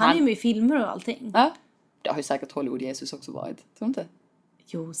 precis. Han är ju med i filmer och allting. Ja, det har ju säkert Hollywood Jesus också varit. Tror du inte?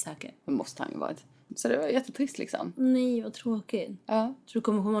 Jo, säkert. Det måste han ju varit. Så det var jättetrist liksom. Nej, vad tråkigt. Ja. Tror du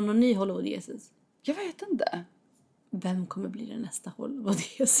kommer komma någon ny Hollywood Jesus? Jag vet inte. Vem kommer bli den nästa Hollywood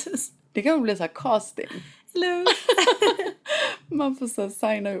Jesus? Det kan bli så här casting. Hello. Man får så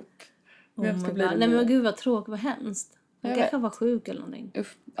signa upp. Vem ska bli det? Nej men gud vad tråkigt, vad hemskt. Han kanske var sjuk eller någonting.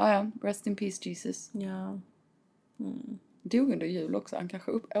 Uff, ja. Rest in peace Jesus. Ja. Dog under jul också. Han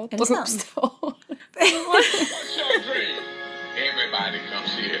kanske återuppstår. What's your dream? Everybody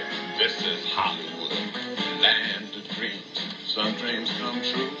comes here. This is Hollywood, land of dreams. Some dreams come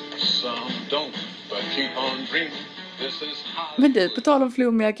true, some don't. But keep on dreaming. This is Hollywood. Men du, på tal om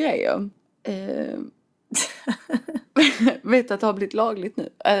flummiga grejer. Vet du att det har blivit lagligt nu?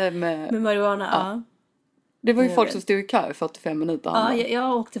 Med marijuana, ja. Det var ju folk som stod i kö i 45 minuter. Ja,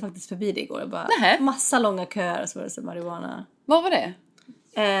 jag åkte faktiskt förbi det igår. Jag bara, massa långa köer så var det så marijuana. Var var det?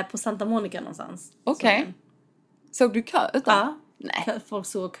 På Santa Monica någonstans. Okej. Såg du kö utan? Ja. Nej. Folk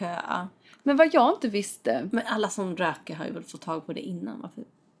såg kö, ja. Men vad jag inte visste. Men alla som röker har ju väl fått tag på det innan. Varför?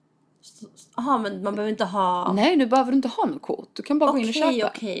 Jaha, men man behöver inte ha... Nej, nu behöver du inte ha något kort. Du kan bara gå in och köpa.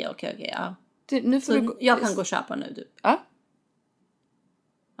 Okej, ja. Nu får så jag kan gå och köpa nu, typ. Ja.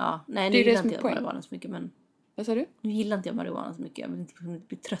 Ja, nej, nu det är gillar det som inte är jag poäng. marijuana så mycket, men... Vad sa du? Nu gillar inte jag marijuana så mycket. Jag vill inte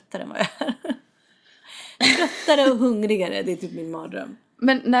bli tröttare än vad jag är. Tröttare och hungrigare, det är typ min mardröm.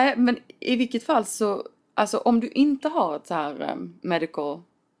 Men i vilket fall så... Alltså om du inte har ett så här medical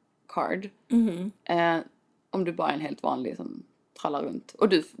card. Om du bara är en helt vanlig som trallar runt. Och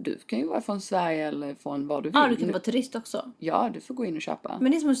du kan ju vara från Sverige eller från var du vill. Ja, du kan vara turist också. Ja, du får gå in och köpa.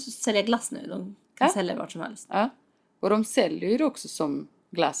 Men det är som att sälja glass nu. De kan sälja vart som helst. Ja. Och de säljer ju det också som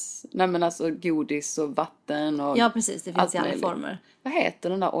glass. Nej men alltså godis och vatten och... Ja, precis. Det finns i alla former. Vad heter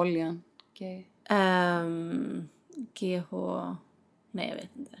den där oljan? GH... Nej, jag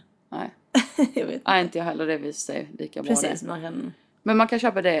vet inte. Nej. Jag vet Nej, inte jag heller. Det visar sig lika bra. Precis, man kan... Men man kan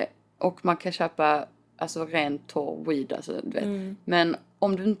köpa det och man kan köpa alltså rent torr weed, alltså, du vet. Men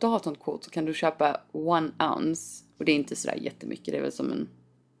om du inte har ett sånt kort så kan du köpa 1 ounce. Och det är inte sådär jättemycket. Det är väl som en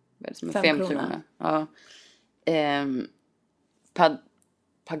 5 kronor. Ja.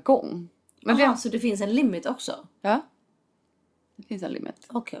 Per gång. Men så det finns en limit också? Ja. Det finns en limit.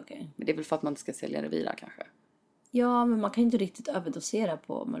 Okej. Men det är väl för att man inte ska sälja det vidare kanske. Ja, men man kan ju inte riktigt överdosera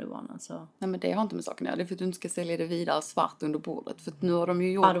på marijuana. Så. Nej, men det har inte med saken att göra. Det är för att du inte ska sälja det vidare svart under bordet. För att nu har de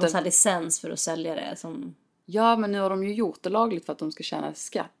ju gjort de har licens för att sälja det. Som... Ja, men nu har de ju gjort det lagligt för att de ska tjäna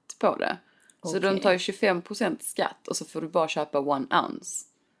skatt på det. Så de tar ju 25% skatt och så får du bara köpa 1 ounce.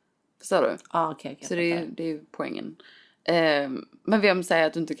 Förstår du? Ja, okej. Så det är ju poängen. Men vem säger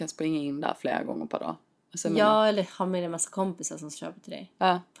att du inte kan springa in där flera gånger per dag? Alltså, ja, eller ha med en massa kompisar som köper till dig.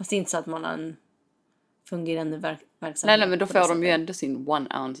 Ja. Fast det är inte så att man har en fungerande verksamhet. Nej, men då får de ju ändå sin 1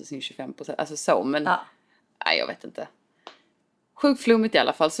 ounce och sin 25%. Alltså så, men nej, jag vet inte. Sjukt flummigt i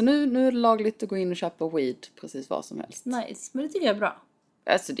alla fall. Så nu är det lagligt att gå in och köpa weed precis vad som helst. Nice, men det tycker jag är bra.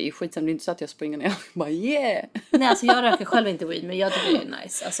 Alltså det är skitsamt, det är inte så att jag springer ner och bara yeah. Nej, alltså jag röker själv inte weed, men jag tycker det är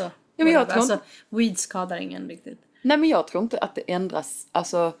nice. Alltså, ja, men jag tror alltså weed skadar ingen riktigt. Nej, men jag tror inte att det ändras.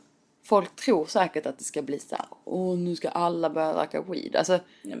 Alltså folk tror säkert att det ska bli så här, nu ska alla börja röka weed. Alltså,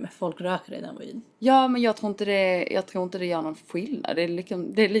 ja, men folk röker redan weed. Ja, men jag tror inte det gör någon skillnad. Det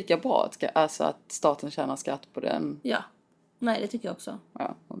är lika bra att staten tjänar skatt på den. Ja, nej det tycker jag också.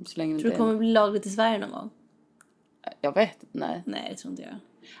 Ja, så länge tror du kommer bli lagligt i Sverige någon gång? Jag vet inte, nej. Nej, det tror inte jag.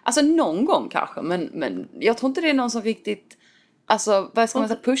 Alltså någon gång kanske, men jag tror inte det är någon som riktigt, alltså vad ska man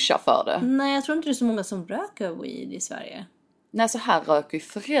säga, pusha för det. Nej, jag tror inte det är så många som röker weed i Sverige. Nej, så här röker ju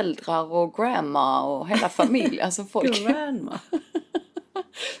föräldrar och grandma och hela familjen. Alltså folk. Grandma.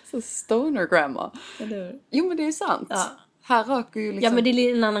 Så stoner grandma. Eller? Jo, men det är sant. Ja. Här röker ju liksom. Ja, men det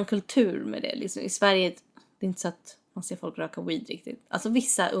är en annan kultur med det. Liksom. I Sverige det är inte så att man ser folk röka weed riktigt. Alltså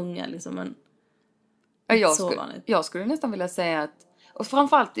vissa unga liksom, men jag skulle nästan vilja säga att, och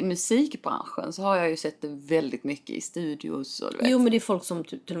framförallt i musikbranschen så har jag ju sett det väldigt mycket i studios. Och, du vet. Jo, men det är folk som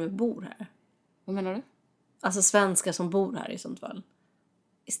typ till och med bor här. Vad menar du? Alltså svenskar som bor här i sånt fall.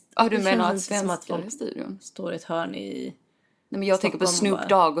 Ja, du menar att svenskar i studion står i ett hörn i... Nej, men jag tänker på Snoop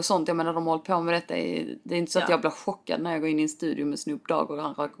Dogg och sånt. Jag menar, de håller på med detta. Det är inte så att jag blir chockad när jag går in i en studio med Snoop Dogg och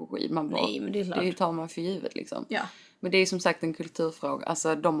han röker skit. Man bara, nej, men det är klart. Det tar man för givet liksom. Ja. Men det är som sagt en kulturfråga.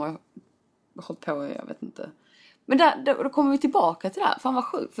 Alltså de har hållit på, jag vet inte. Men då kommer vi tillbaka till det här. Fan vad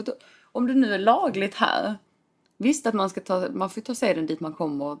sjukt. För om det nu är lagligt här. Visst att man får ta sig den dit man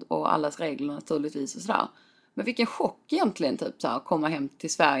kommer och allas regler naturligtvis och sådär. Men vilken chock egentligen typ så här, komma hem till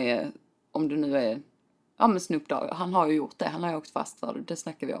Sverige om det nu är, ja men Snoop Dogg, han har ju gjort det, han har ju åkt fast för det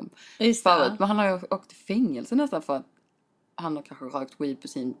snackar vi om förut. Men han har ju åkt i fängelse nästan för att han har kanske rökt weed på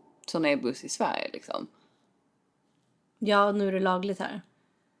sin turnébuss i Sverige liksom. Ja, nu är det lagligt här.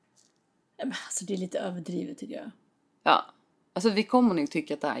 Men alltså det är lite överdrivet tycker jag. Ja, alltså vi kommer nog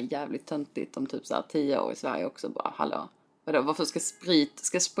tycka att det här är jävligt töntigt om typ så här 10 år i Sverige också, bara hallå. Varför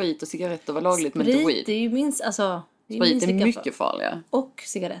ska sprit och cigaretter vara lagligt men inte weed? Sprit är ju minst, alltså... Sprit är mycket farliga. Och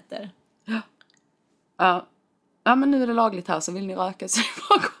cigaretter. Ja. ja men nu är det lagligt här så vill ni röka så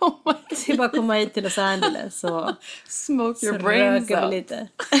är bara komma hit till Los Angeles och smoke your så brains röker vi out. lite.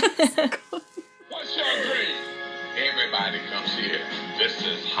 What's your dream? Everybody comes here. This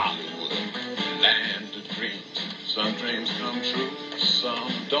is Hollywood, land of dreams. Some dreams come true,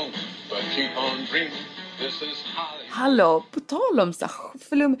 some don't. But keep on dreaming. This is Hollywood. Hallå, på tal om så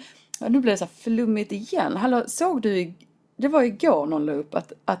här nu blir det så här flummigt igen. Hallå, såg du, det var igår någon la upp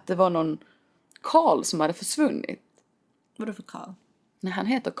att det var någon Karl som hade försvunnit. Vadå för Karl? Nej, han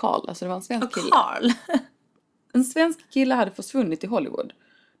heter Karl, alltså det var en svensk kille. Karl? En svensk kille hade försvunnit i Hollywood.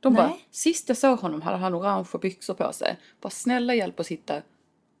 De bara, sist jag såg honom hade han orange byxor på sig. Bara snälla hjälp oss hitta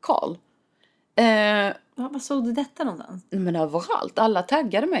Karl. Vad såg du detta någonstans? Men överallt, alla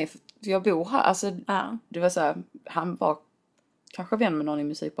taggade mig för jag bor här. Alltså, det var så här, han var kanske vän med någon i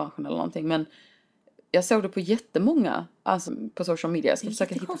musikbranschen eller någonting. Men jag såg det på jättemånga, alltså på social media. Jag ska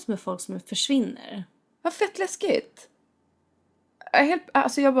försöka hitta med folk som försvinner. Vad fett läskigt.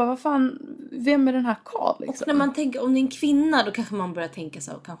 Jag bara, vad fan, vem är den här Karl liksom? Och när man tänker, om det är en kvinna då kanske man börjar tänka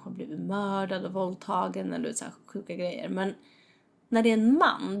så, kanske har blivit mördad och våldtagen eller så här sjuka grejer. Men när det är en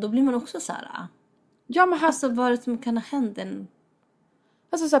man, då blir man också så här. Ja, men alltså vad är det som kan ha hänt en...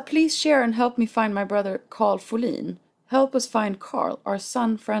 Alltså så här, please share and help me find my brother Carl Folin. Help us find Carl. Our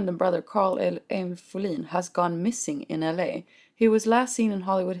son, friend and brother Carl M. Folin has gone missing in LA. He was last seen in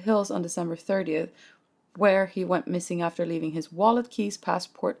Hollywood Hills on December 30th, where he went missing after leaving his wallet, keys,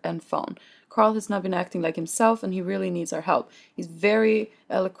 passport, and phone. Carl has now been acting like himself, and he really needs our help. He's very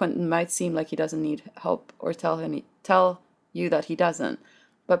eloquent and might seem like he doesn't need help or tell you that he doesn't.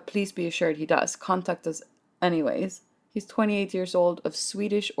 But please be assured he does. Contact us anyways. He's 28 years old, of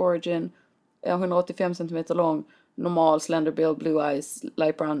Swedish origin, 185 centimeter lång, normal, slender build, blue eyes,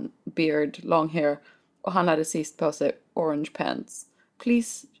 light brown beard, long hair. Och han hade sist på sig orange pants.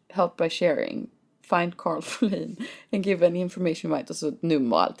 Please help by sharing. Find Carl Folin and give any information right. Och så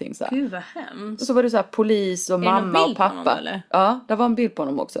nummer och allting så här. Gud vad hemskt. Och så var det så här polis och mamma och pappa. Honom, eller? Ja, det var en bild på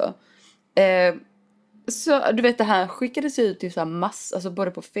honom också. Så du vet, det här skickades ut till så här alltså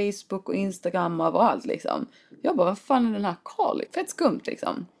både på Facebook och Instagram och överallt liksom. Jag bara, vad fan är den här Carl? Fett skumt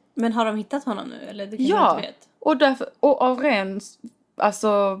liksom. Men har de hittat honom nu? Eller det kan jag inte vet. Och därför, och av ren, alltså,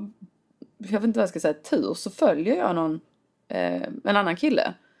 jag vet inte vad jag ska säga, tur så följer jag en annan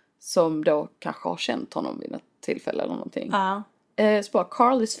kille som då kanske har känt honom vid ett tillfälle eller någonting. Ja. Så bara,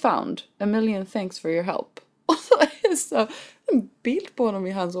 Carl is found. A million thanks for your help. Och så är det så en bild på honom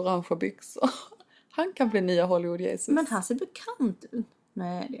i hans orangea byxor. Han kan bli nya Hollywood Jesus. Men han ser bekant ut.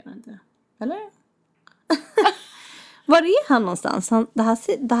 Nej, det gör han inte. Eller? Var är han någonstans?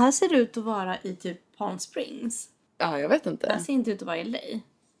 Det här ser ut att vara i typ Palm Springs. Ja, jag vet inte. Det här ser inte ut att vara i LA.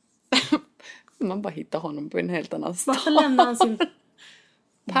 Man bara hittar honom på en helt annan stad. Varför lämnar han sin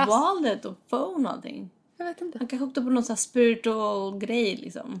wallet och phone och allting? Jag vet inte. Han kanske åkte på någon sån här spiritual grej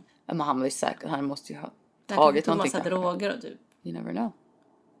liksom. Ja, men han var ju säker. Han måste ju ha tagit någonting. Han massa droger och typ. You never know.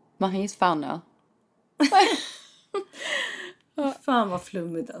 Men he's found now. Fan vad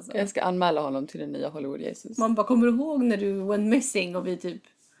flummigt alltså. Jag ska anmäla honom till den nya Hollywood Jesus. Man bara, kommer du ihåg när du went missing och vi typ...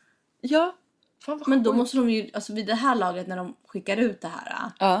 Ja. Fan vad men då måste de ju, alltså vid det här laget när de skickar ut det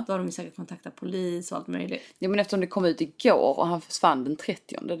här. Då har de ju säkert kontaktat polis och allt möjligt. Ja, men eftersom det kom ut igår och han försvann den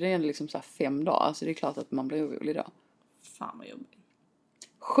 30. Det är liksom så här 5 dagar. Så det är klart att man blir orolig då. Fan vad jobbigt.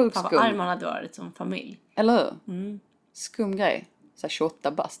 Sjukt skum. Fan vad arg man hade varit som familj. Eller hur? Mm. Skum grej. Så här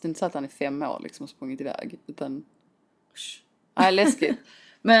 28 bast. Det är inte så att han är 5 år liksom och sprungit iväg. Utan... Nej, läskigt.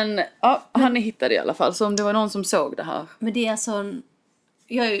 Men ja, han är hittad i alla fall. Så om det var någon som såg det här. Men det är alltså...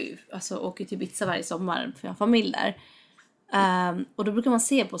 Jag är ju, alltså, åker till Ibiza varje sommar för jag har familj där. Och då brukar man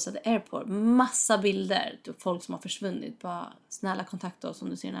se på så att Airport massa bilder. Typ folk som har försvunnit. Bara snälla kontakta oss om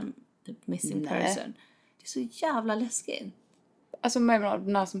du ser en typ missing person. Det är så jävla läskigt. Alltså menar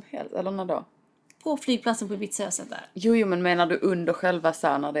du när som helst? Eller när då? På flygplatsen på Ibiza jag sett där. Jo, men menar du under själva så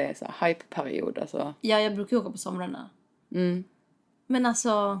här, när det är så här hype-period? Alltså? Ja, jag brukar åka på somrarna. Mm. Men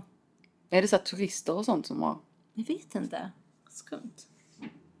alltså... Är det så här turister och sånt som har... Jag vet inte. Skumt.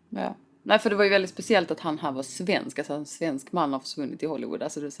 Ja. Nej, för det var ju väldigt speciellt att han här var svensk. Alltså en svensk man har försvunnit i Hollywood.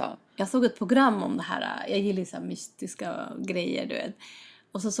 Alltså det är så här... Jag såg ett program om det här. Jag gillar så här mystiska grejer, du vet.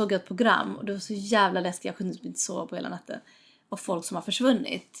 Och så såg jag ett program och det var så jävla läskigt. Jag kunde inte sova på hela natten. Och folk som har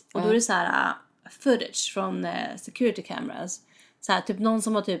försvunnit. Och då är det så här footage från security cameras. Så här typ någon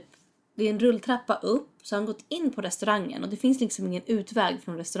som har typ... Det är en rulltrappa upp. Så har han gått in på restaurangen. Och det finns liksom ingen utväg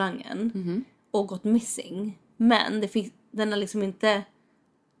från restaurangen. Mm-hmm. Och gått missing. Men den har liksom inte...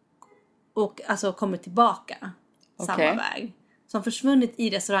 Och alltså kommit tillbaka. Samma väg. Så han försvunnit i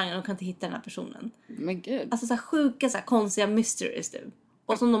restaurangen och kan inte hitta den här personen. Men gud. Alltså så här sjuka, så här konstiga mysteries typ.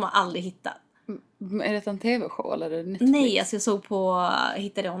 Och som de har aldrig hittat. Är det en tv-show eller är det Netflix? Nej, alltså jag såg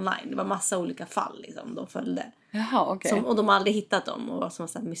hittade det online. Det var massa olika fall liksom, de följde. Jaha, okej. Och de har aldrig hittat dem och var som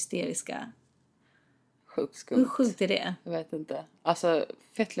så här mysteriska. Sjukt skumt. Hur sjukt är det? Jag vet inte. Alltså,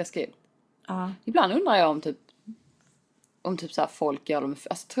 fett läskigt. Ja. Ibland undrar jag om typ så här folk gör dem.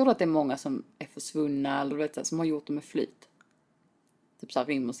 Alltså, tror du att det är många som är försvunna eller vet, som har gjort det med flyt? Typ så här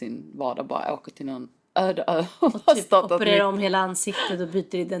rymmer sin vardag, bara åker till någon öde ö Och typ opererar om hela ansiktet och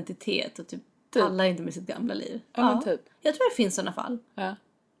byter identitet och typ pallar inte med sitt gamla liv. Ja, men typ. Jag tror det finns sådana fall. Ja.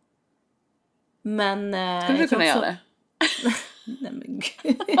 Men skulle du kunna göra det? Nej men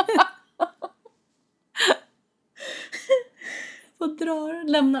gud. Får dra,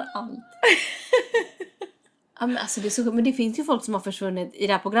 lämnar allt. Ja, men alltså det är så, men det finns ju folk som har försvunnit. I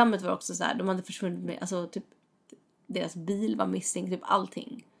det här programmet var också så här, de hade försvunnit med, alltså typ deras bil var missing, typ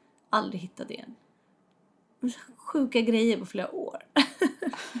allting. Aldrig hittat igen. Sjuka grejer på flera år.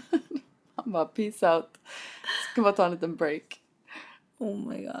 Han bara peace out. Ska bara ta en liten break. Oh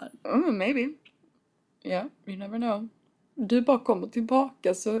my god. Maybe. Yeah, you never know. Du bara kommer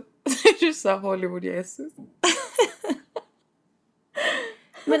tillbaka så är du så här Hollywood-Jesus.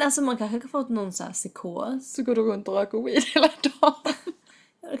 Men alltså man kanske kan få någon så här psykos. Så går du runt och röker weed hela dagen.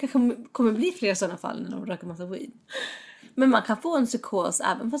 Det kanske kommer bli fler sådana fall när de röker massa weed. Men man kan få en psykos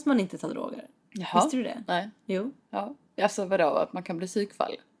även fast man inte tar droger. Jaha. Visste du det? Nej. Jo. Ja. Alltså vadå? Att man kan bli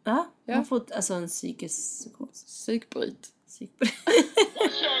psykfall? Ja. Man får alltså en psykisk psykos. Psykbryt. What's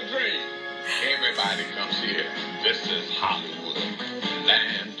your dream? Everybody comes here. This is Hollywood,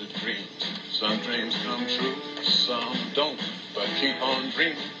 land of dreams. Some dreams come true, some don't. But keep on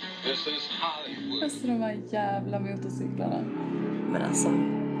dreaming. This is Hollywood. Alltså de här jävla motorcyklarna. Men alltså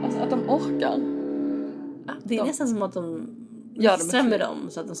att de orkar. det är nästan som att de stämmer dem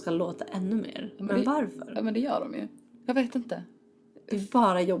så att de ska låta ännu mer. Men varför? Ja, men det gör de ju. Jag vet inte. Det är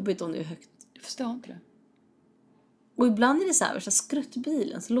bara jobbigt om det är högt. Jag förstår inte det. Och ibland är det så här, värsta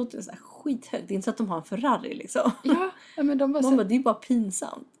skruttbilen så låter det så här skithögt. Det är inte så att de har en Ferrari liksom. Ja, men de bara det är bara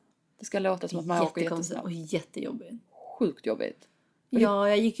pinsamt. Det ska låta som att man åker jättesnabbt. Och jättejobbigt. Sjukt jobbigt. Ja,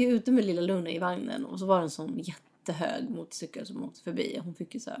 jag gick ju ute med lilla Luna i vagnen och så var det en sån jättehög motorcykel som åkte förbi. Hon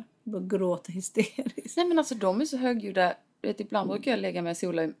fick ju så här, bara gråta hysteriskt. Nej men alltså de är så högljudda. Ibland brukar jag lägga mig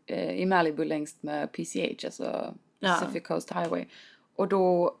sola i Malibu längst med PCH, alltså Pacific Coast Highway. Och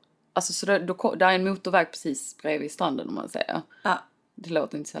då, alltså så då där är en motorväg precis bredvid stranden om man säger. Ja. Det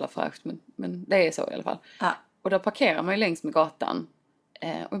låter inte så jävla fräscht men det är så i alla fall. Ja. Och då parkerar man ju längs med gatan.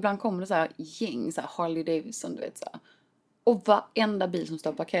 Och ibland kommer det så här gäng, så här Harley Davidson, du vet så här. Och varenda bil som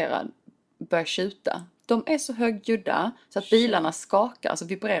står parkerad börjar tjuta. De är så högljudda så att bilarna skakar, alltså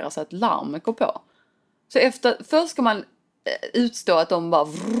vibrerar så att larmet går på. Så först ska man utstå att de bara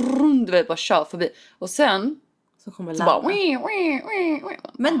du vet, bara kör förbi. Och sen så kommer larmet. Bara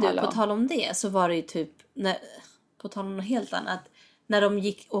men du, på tal om det så var det ju typ på tal om något helt annat. När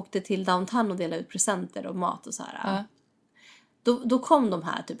de åkte till downtown och delade ut presenter och mat och så här. Då kom de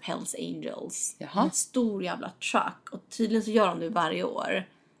här typ Hells Angels. Jaha. En stor jävla truck. Och tydligen så gör de det varje år.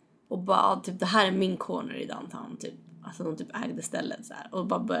 Och bara typ det här är min corner i downtown typ. Alltså de typ ägde stället så här. Och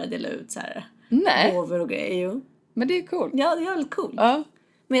bara började dela ut så här. Nej. Gåvor och grejer. Jo. Men det är coolt. Ja, det är väldigt coolt. Ja.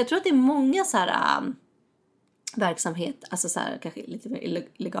 Men jag tror att det är många så här verksamhet. Alltså så här kanske lite mer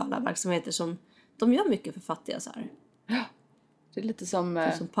illegala verksamheter som de gör mycket för fattiga så här. Ja. Det är lite som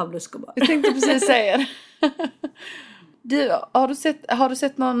Pablo Escobar. Jag tänkte precis säga det. Du, har du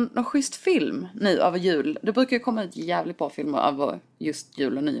sett någon schysst film nu över jul? Det brukar ju komma ut jävligt bra filmer över just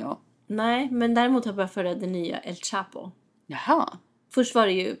jul och nyår. Nej, men däremot har jag börjat följa det nya El Chapo. Jaha. Först var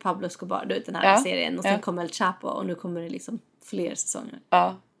det ju Pablo Escobar, du vet den här serien. Och sen kom El Chapo och nu kommer det liksom fler säsonger.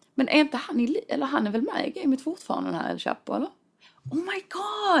 Ja. Men är inte han är väl med i gamet fortfarande, den här El Chapo, eller? Oh my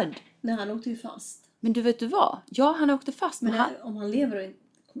god! Nej, han åkte ju fast. Men du vet du vad? Ja, han åkte fast. Men om han lever och inte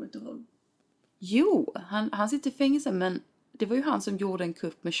kommer inte ihåg. Jo, han sitter i fängelse, men det var ju han som gjorde en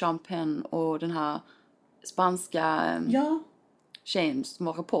kupp med Sean Penn och den här spanska tjejen som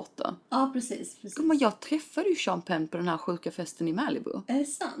var reporter. Ja, precis. Men jag träffade ju Sean Penn på den här sjuka festen i Malibu. Är det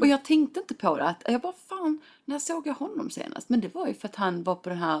sant? Och jag tänkte inte på det. Jag bara, fan, när såg jag honom senast? Men det var ju för att han var på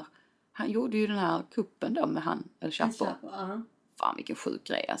den här, han gjorde ju den här kuppen då med han, El Chapo. Fan, vilken sjuk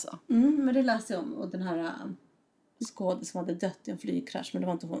grej alltså. Men det läste jag om. Och den här skådespelaren som hade dött i en flygkrasch, men det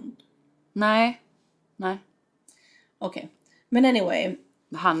var inte hon. Nej. Okej. Men anyway.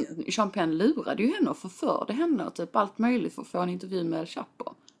 Sean Penn lurade ju henne och förförde henne och typ allt möjligt för att få en intervju med El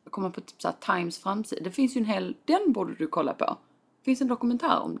Chapo. Jag kommer på typ så här Times framsida. Det finns ju den borde du kolla på. Det finns en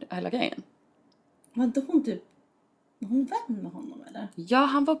dokumentär om hela grejen. Var hon vän med honom eller? Ja,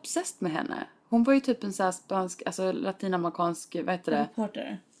 han var obsessed med henne. Hon var ju typ en så här spansk, alltså latinamerikansk, vad heter det?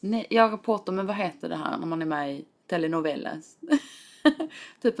 Reporter. Nej, jag reporter, men vad heter det här när man är med i telenovelas?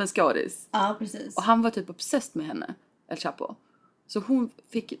 Typ en skådis. Ja, precis. Och han var typ obsessed med henne, El Chapo. Så hon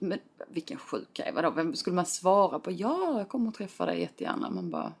fick, men vilken sjuk grej, vadå? Vem skulle man svara på? Ja, jag kommer att träffa dig jättegärna. Man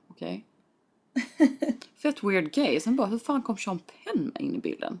bara, okej. Fett weird gay. Sen bara, hur fan kom Sean Penn in i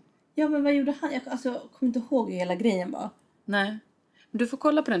bilden? Ja, men vad gjorde han? Jag kommer inte ihåg hur hela grejen var. Nej. Men du får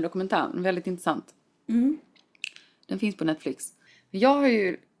kolla på den dokumentären, väldigt intressant. Den finns på Netflix. Jag har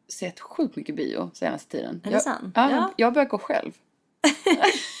ju sett sjukt mycket bio senaste tiden. Är det sant? Ja. Jag börjar gå själv.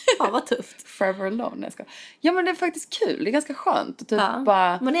 Fan vad tufft. Forever alone. Ja, men det är faktiskt kul. Det är ganska skönt. Typ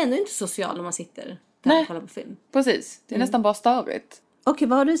bara... Man är ändå inte social om man sitter där och kollar på film. Precis. Det är nästan bara störigt. Okej,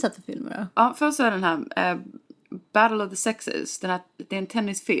 vad har du sett för filmer då? Ja, först så är den här Battle of the Sexes. Det är en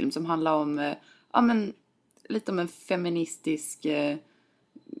tennisfilm som handlar om lite om en feministisk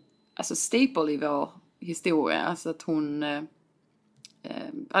alltså staple i vår historia. Alltså att hon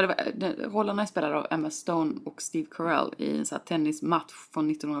rollerna är spelade av Emma Stone och Steve Carell i en sån här tennismatch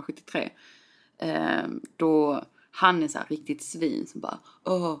från 1973. Då han är så här riktigt svin som bara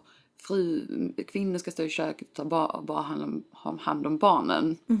kvinnor ska stå i köket och bara hand om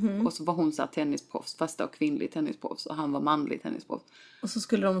barnen. Och så var hon så här tennisproffs, fast då kvinnlig tennisproffs, och han var manlig tennisproffs. Och så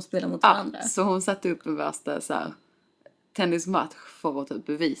skulle de spela mot varandra. Så hon satte upp en värsta så här tennismatch för att typ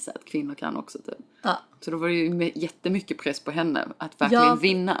bevisa att kvinnor kan också typ. Så då var det ju jättemycket press på henne att verkligen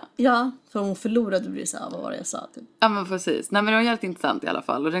vinna. Ja, för hon förlorade blir så vad var det jag sa typ. Ja, men precis. Nej, men det var helt intressant i alla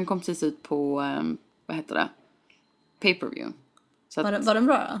fall. Och den kom precis ut på vad heter det? Pay-per-view. Så var den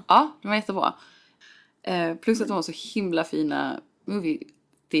bra då? Ja, den var jättebra. Plus att de var så himla fina movie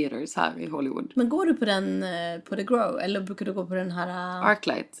theaters här i Hollywood. Men går du på den på The Grove eller brukar du gå på den här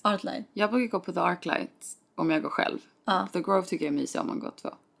Arclight? Arclight. Jag brukar gå på The Arclight om jag går själv. The Grove tycker jag är mysig om man går två.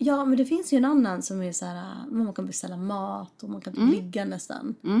 Ja, men det finns ju en annan som är så här, man kan beställa mat och man kan ligga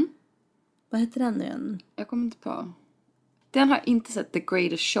nästan. Vad heter den igen? Jag kommer inte på. Den har inte sett The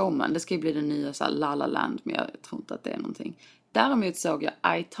Greatest Showman. Det ska ju bli den nya så här La La Land, men jag tror inte att det är någonting. Däremot såg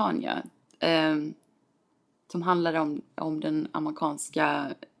jag I, Tonya, som handlade om den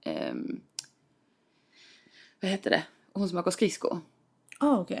amerikanska vad heter det? Hon som åker skridskor.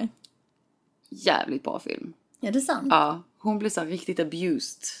 Okej. Jävligt bra film. Ja, det är sant. Ja, hon blev så riktigt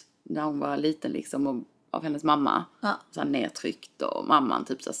abused när hon var liten liksom av hennes mamma. Så här nedtryckt, och mamman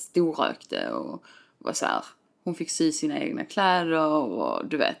typ så här storrökte och var så här, hon fick sy sina egna kläder och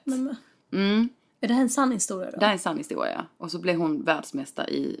du vet. Är det här en sann historia då? Det är en sann historia. Och så blev hon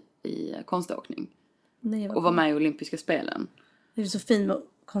världsmästare i konståkning. Nej, och var med i olympiska spelen. Det är så fin med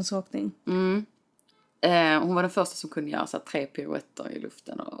konståkning. Hon var den första som kunde göra så här 3 piruetter i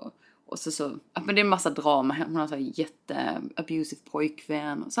luften och så men det är en massa drama. Hon har så här jätte-abusive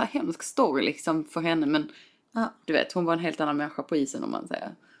pojkvän. Så här hemsk story liksom för henne. Men du vet, hon var en helt annan människa på isen om man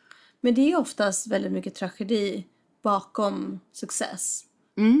säger. Men det är ju oftast väldigt mycket tragedi bakom success.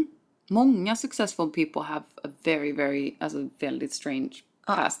 Många successful people have a very, very, alltså väldigt strange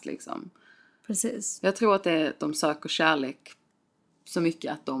past liksom. Precis. Jag tror att de söker kärlek så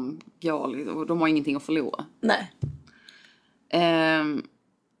mycket att de går och de har ingenting att förlora. Nej.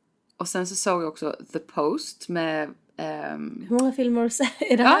 Och sen så såg jag också The Post med... Hur många filmer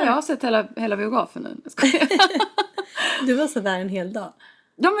är det här? Ja, jag har sett hela biografen nu. Du var så där en hel dag.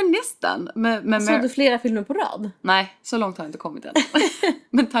 Ja, men nästan. Såg du flera filmer på rad? Nej, så långt har jag inte kommit än.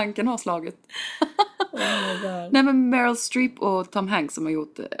 Men tanken har slagit. Oh my God. Nej, men Meryl Streep och Tom Hanks som har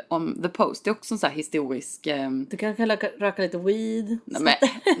gjort om The Post. Det är också en sån här historisk... Du kan röka lite weed. Nej, men,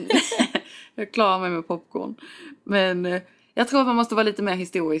 jag klarar mig med popcorn. Men jag tror att man måste vara lite mer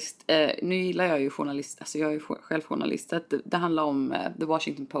historiskt. Nu gillar jag ju journalist. Alltså jag är ju själv journalist. Det handlar om The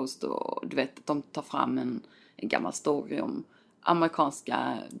Washington Post. Och du vet, de tar fram en gammal story om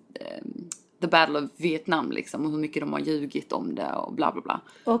amerikanska The Battle of Vietnam liksom, och hur mycket de har ljugit om det och bla bla bla.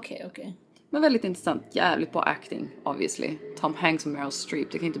 Okej. Men väldigt intressant, jävligt bra acting obviously. Tom Hanks och Meryl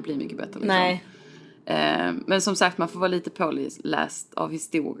Streep, det kan inte bli mycket bättre liksom. Nej. Men som sagt, man får vara lite påläst av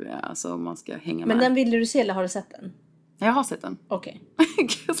historia, alltså man ska hänga med. Men den ville du se eller har du sett den? Jag har sett den. Okej.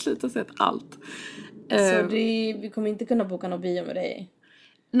 Jag slutar sett allt. Så vi kommer inte kunna boka någon bio med dig?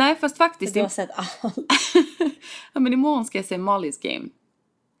 Nej, fast faktiskt. Du har sett allt. Ja, men imorgon ska jag se Molly's Game.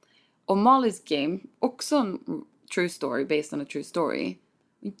 Och Molly's Game, också en true story, based on a true story.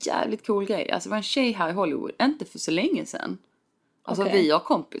 En jävligt cool grej. Alltså det var en tjej här i Hollywood, inte för så länge sedan. Alltså vi har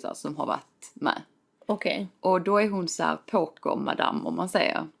kompisar som har varit med. Okej. Och då är hon så här poker-madam, om man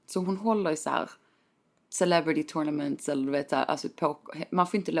säger. Så hon håller i så här celebrity tournaments, eller du vet så här, alltså poker. Man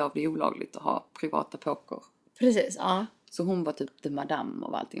får inte lov, det är olagligt att ha privata poker. Precis, ja. Så hon var typ the madam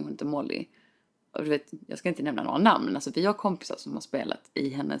av allting, hon inte Molly. Och du vet, jag ska inte nämna några namn, men alltså vi har kompisar som har spelat i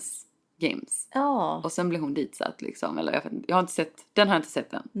hennes games. Ja. Och sen blir hon ditsatt liksom. Eller jag har inte sett, den har jag inte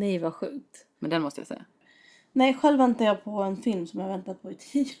sett än. Nej, vad sjukt. Men den måste jag säga. Nej, själv väntar jag på en film som jag har väntat på i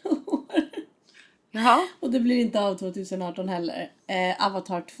 10 år. Jaha. Och det blir inte av 2018 heller.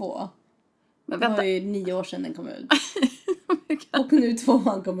 Avatar 2. Men Det vänta. var ju 9 år sedan den kom ut. Och nu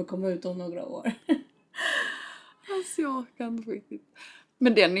 2:an kommer komma ut om några år. Alltså jag kan inte riktigt.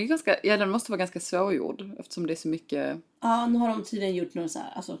 Men den är ganska, den måste vara ganska svårgjord. Eftersom det är så mycket. Ja, nu har de tydligen gjort något så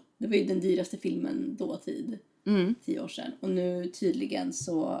här. Alltså, det var ju den dyraste filmen dåtid. 10 år sedan. Och nu tydligen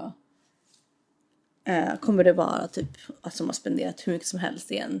så kommer det vara typ att de har spenderat hur mycket som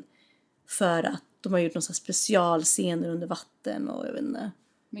helst igen. För att de har gjort någon sån här specialscener under vatten och jag vet inte.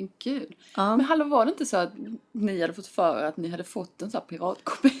 Men gud. Ja. Men hallå, var det inte så att ni hade fått för att ni hade fått en sån här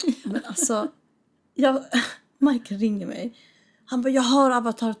piratkopia? Men alltså, Michael ringer mig. Han bara, jag har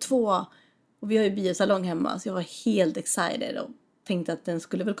Avatar 2. Och vi har ju biosalong hemma. Så jag var helt excited och tänkte att den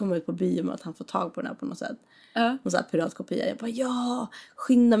skulle väl komma ut på bio med att han får tag på den här på något sätt. Någon sån här piratkopia. Jag bara, ja,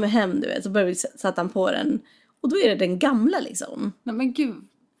 skynda mig hem, du vet. Så började vi sätta han på den. Och då är det den gamla liksom. Nej men gud.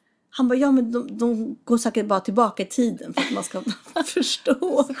 Han bara, ja men de går säkert bara tillbaka i tiden för att man ska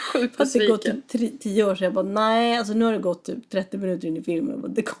förstå. Så sjukt för att det går besviken. typ 10 år sedan. Jag bara, nej, alltså nu har det gått typ 30 minuter in i filmen. Jag bara,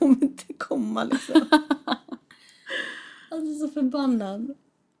 det kommer inte komma liksom. Alltså så förbannad.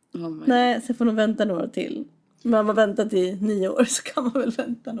 Nej, så får de vänta några år till. Men om man väntat i 9 år så kan man väl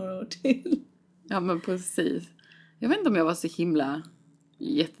vänta några år till. Ja men precis. Jag vet inte om jag var så himla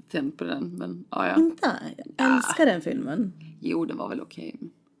jättetänd på den. Men ja. Inte? Jag älskar den filmen. Jo, den var väl okej.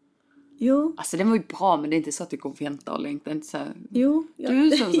 Jo. Alltså den var ju bra, men det är inte så att du går och väntar och längtar. Inte så här. Jo. Du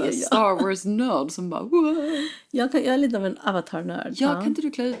är som en Star Wars-nörd som bara... Wow. Jag är lite av en Avatar-nörd. Ja, kan inte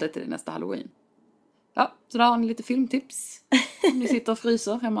du klä ut dig till det nästa Halloween? Ja, så där har ni lite filmtips. Om ni sitter och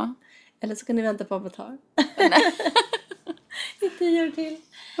fryser hemma. Eller så kan ni vänta på Avatar. I 10 år till.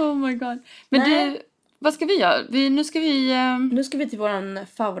 Oh my god. Men du, vad ska vi göra? Nu ska vi till våran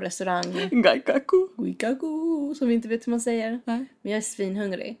favoritrestaurang. Guikaku. Som vi inte vet hur man säger. Nej. Men jag är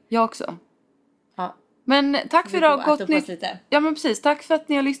svinhungrig. Jag också. Ja. Men tack för idag. Gott nytt. Ja men precis. Tack för att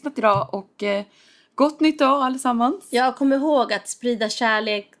ni har lyssnat idag. Och gott nytt år allesammans. Jag kommer ihåg att sprida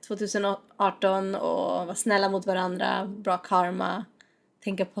kärlek 2018. Och vara snälla mot varandra. Bra karma.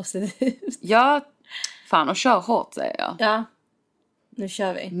 Tänka positivt. Ja, fan och kör hårt säger jag. Ja. Nu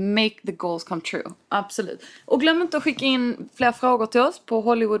kör vi. Make the goals come true. Absolut. Och glöm inte att skicka in fler frågor till oss på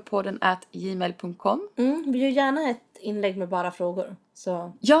hollywoodpodden@gmail.com. Vi gör gärna ett inlägg med bara frågor.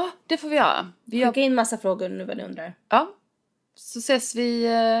 Så. Ja, det får vi göra. Skicka in massa frågor nu vad ni undrar. Ja. Så ses vi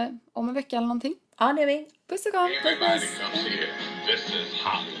om en vecka eller någonting. Ja, det är vi. Puss och kram. Everybody comes here. This is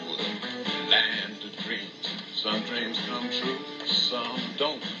Hollywood. Land of dreams. Some dreams come true. Some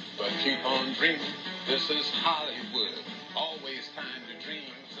don't. But keep on dreaming. This is Hollywood. Always time to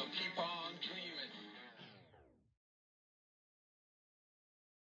dream, so keep on dreaming.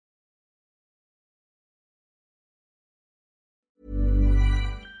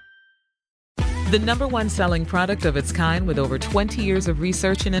 The #1 selling product of its kind with over 20 years of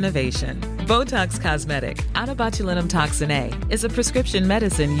research and innovation. Botox Cosmetic, onabotulinum toxin A, is a prescription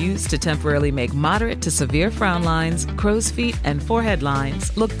medicine used to temporarily make moderate to severe frown lines, crow's feet, and forehead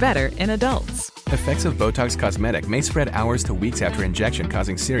lines look better in adults. Effects of Botox Cosmetic may spread hours to weeks after injection,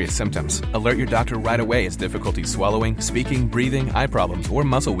 causing serious symptoms. Alert your doctor right away as difficulty swallowing, speaking, breathing, eye problems, or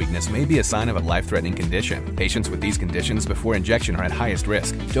muscle weakness may be a sign of a life-threatening condition. Patients with these conditions before injection are at highest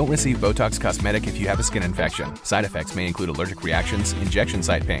risk. Don't receive Botox Cosmetic if you have a skin infection. Side effects may include allergic reactions, injection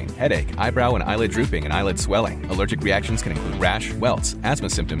site pain, headache, eyebrow and eyelid drooping, and eyelid swelling. Allergic reactions can include rash, welts, asthma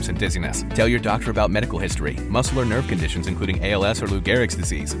symptoms, and dizziness. Tell your doctor about medical history, muscle or nerve conditions including ALS or Lou Gehrig's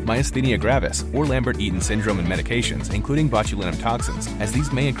disease, myasthenia gravis, or Lambert-Eaton syndrome and medications, including botulinum toxins, as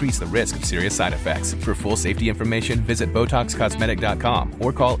these may increase the risk of serious side effects. For full safety information, visit BotoxCosmetic.com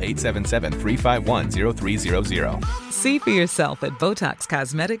or call 877-351-0300. See for yourself at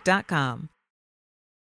BotoxCosmetic.com.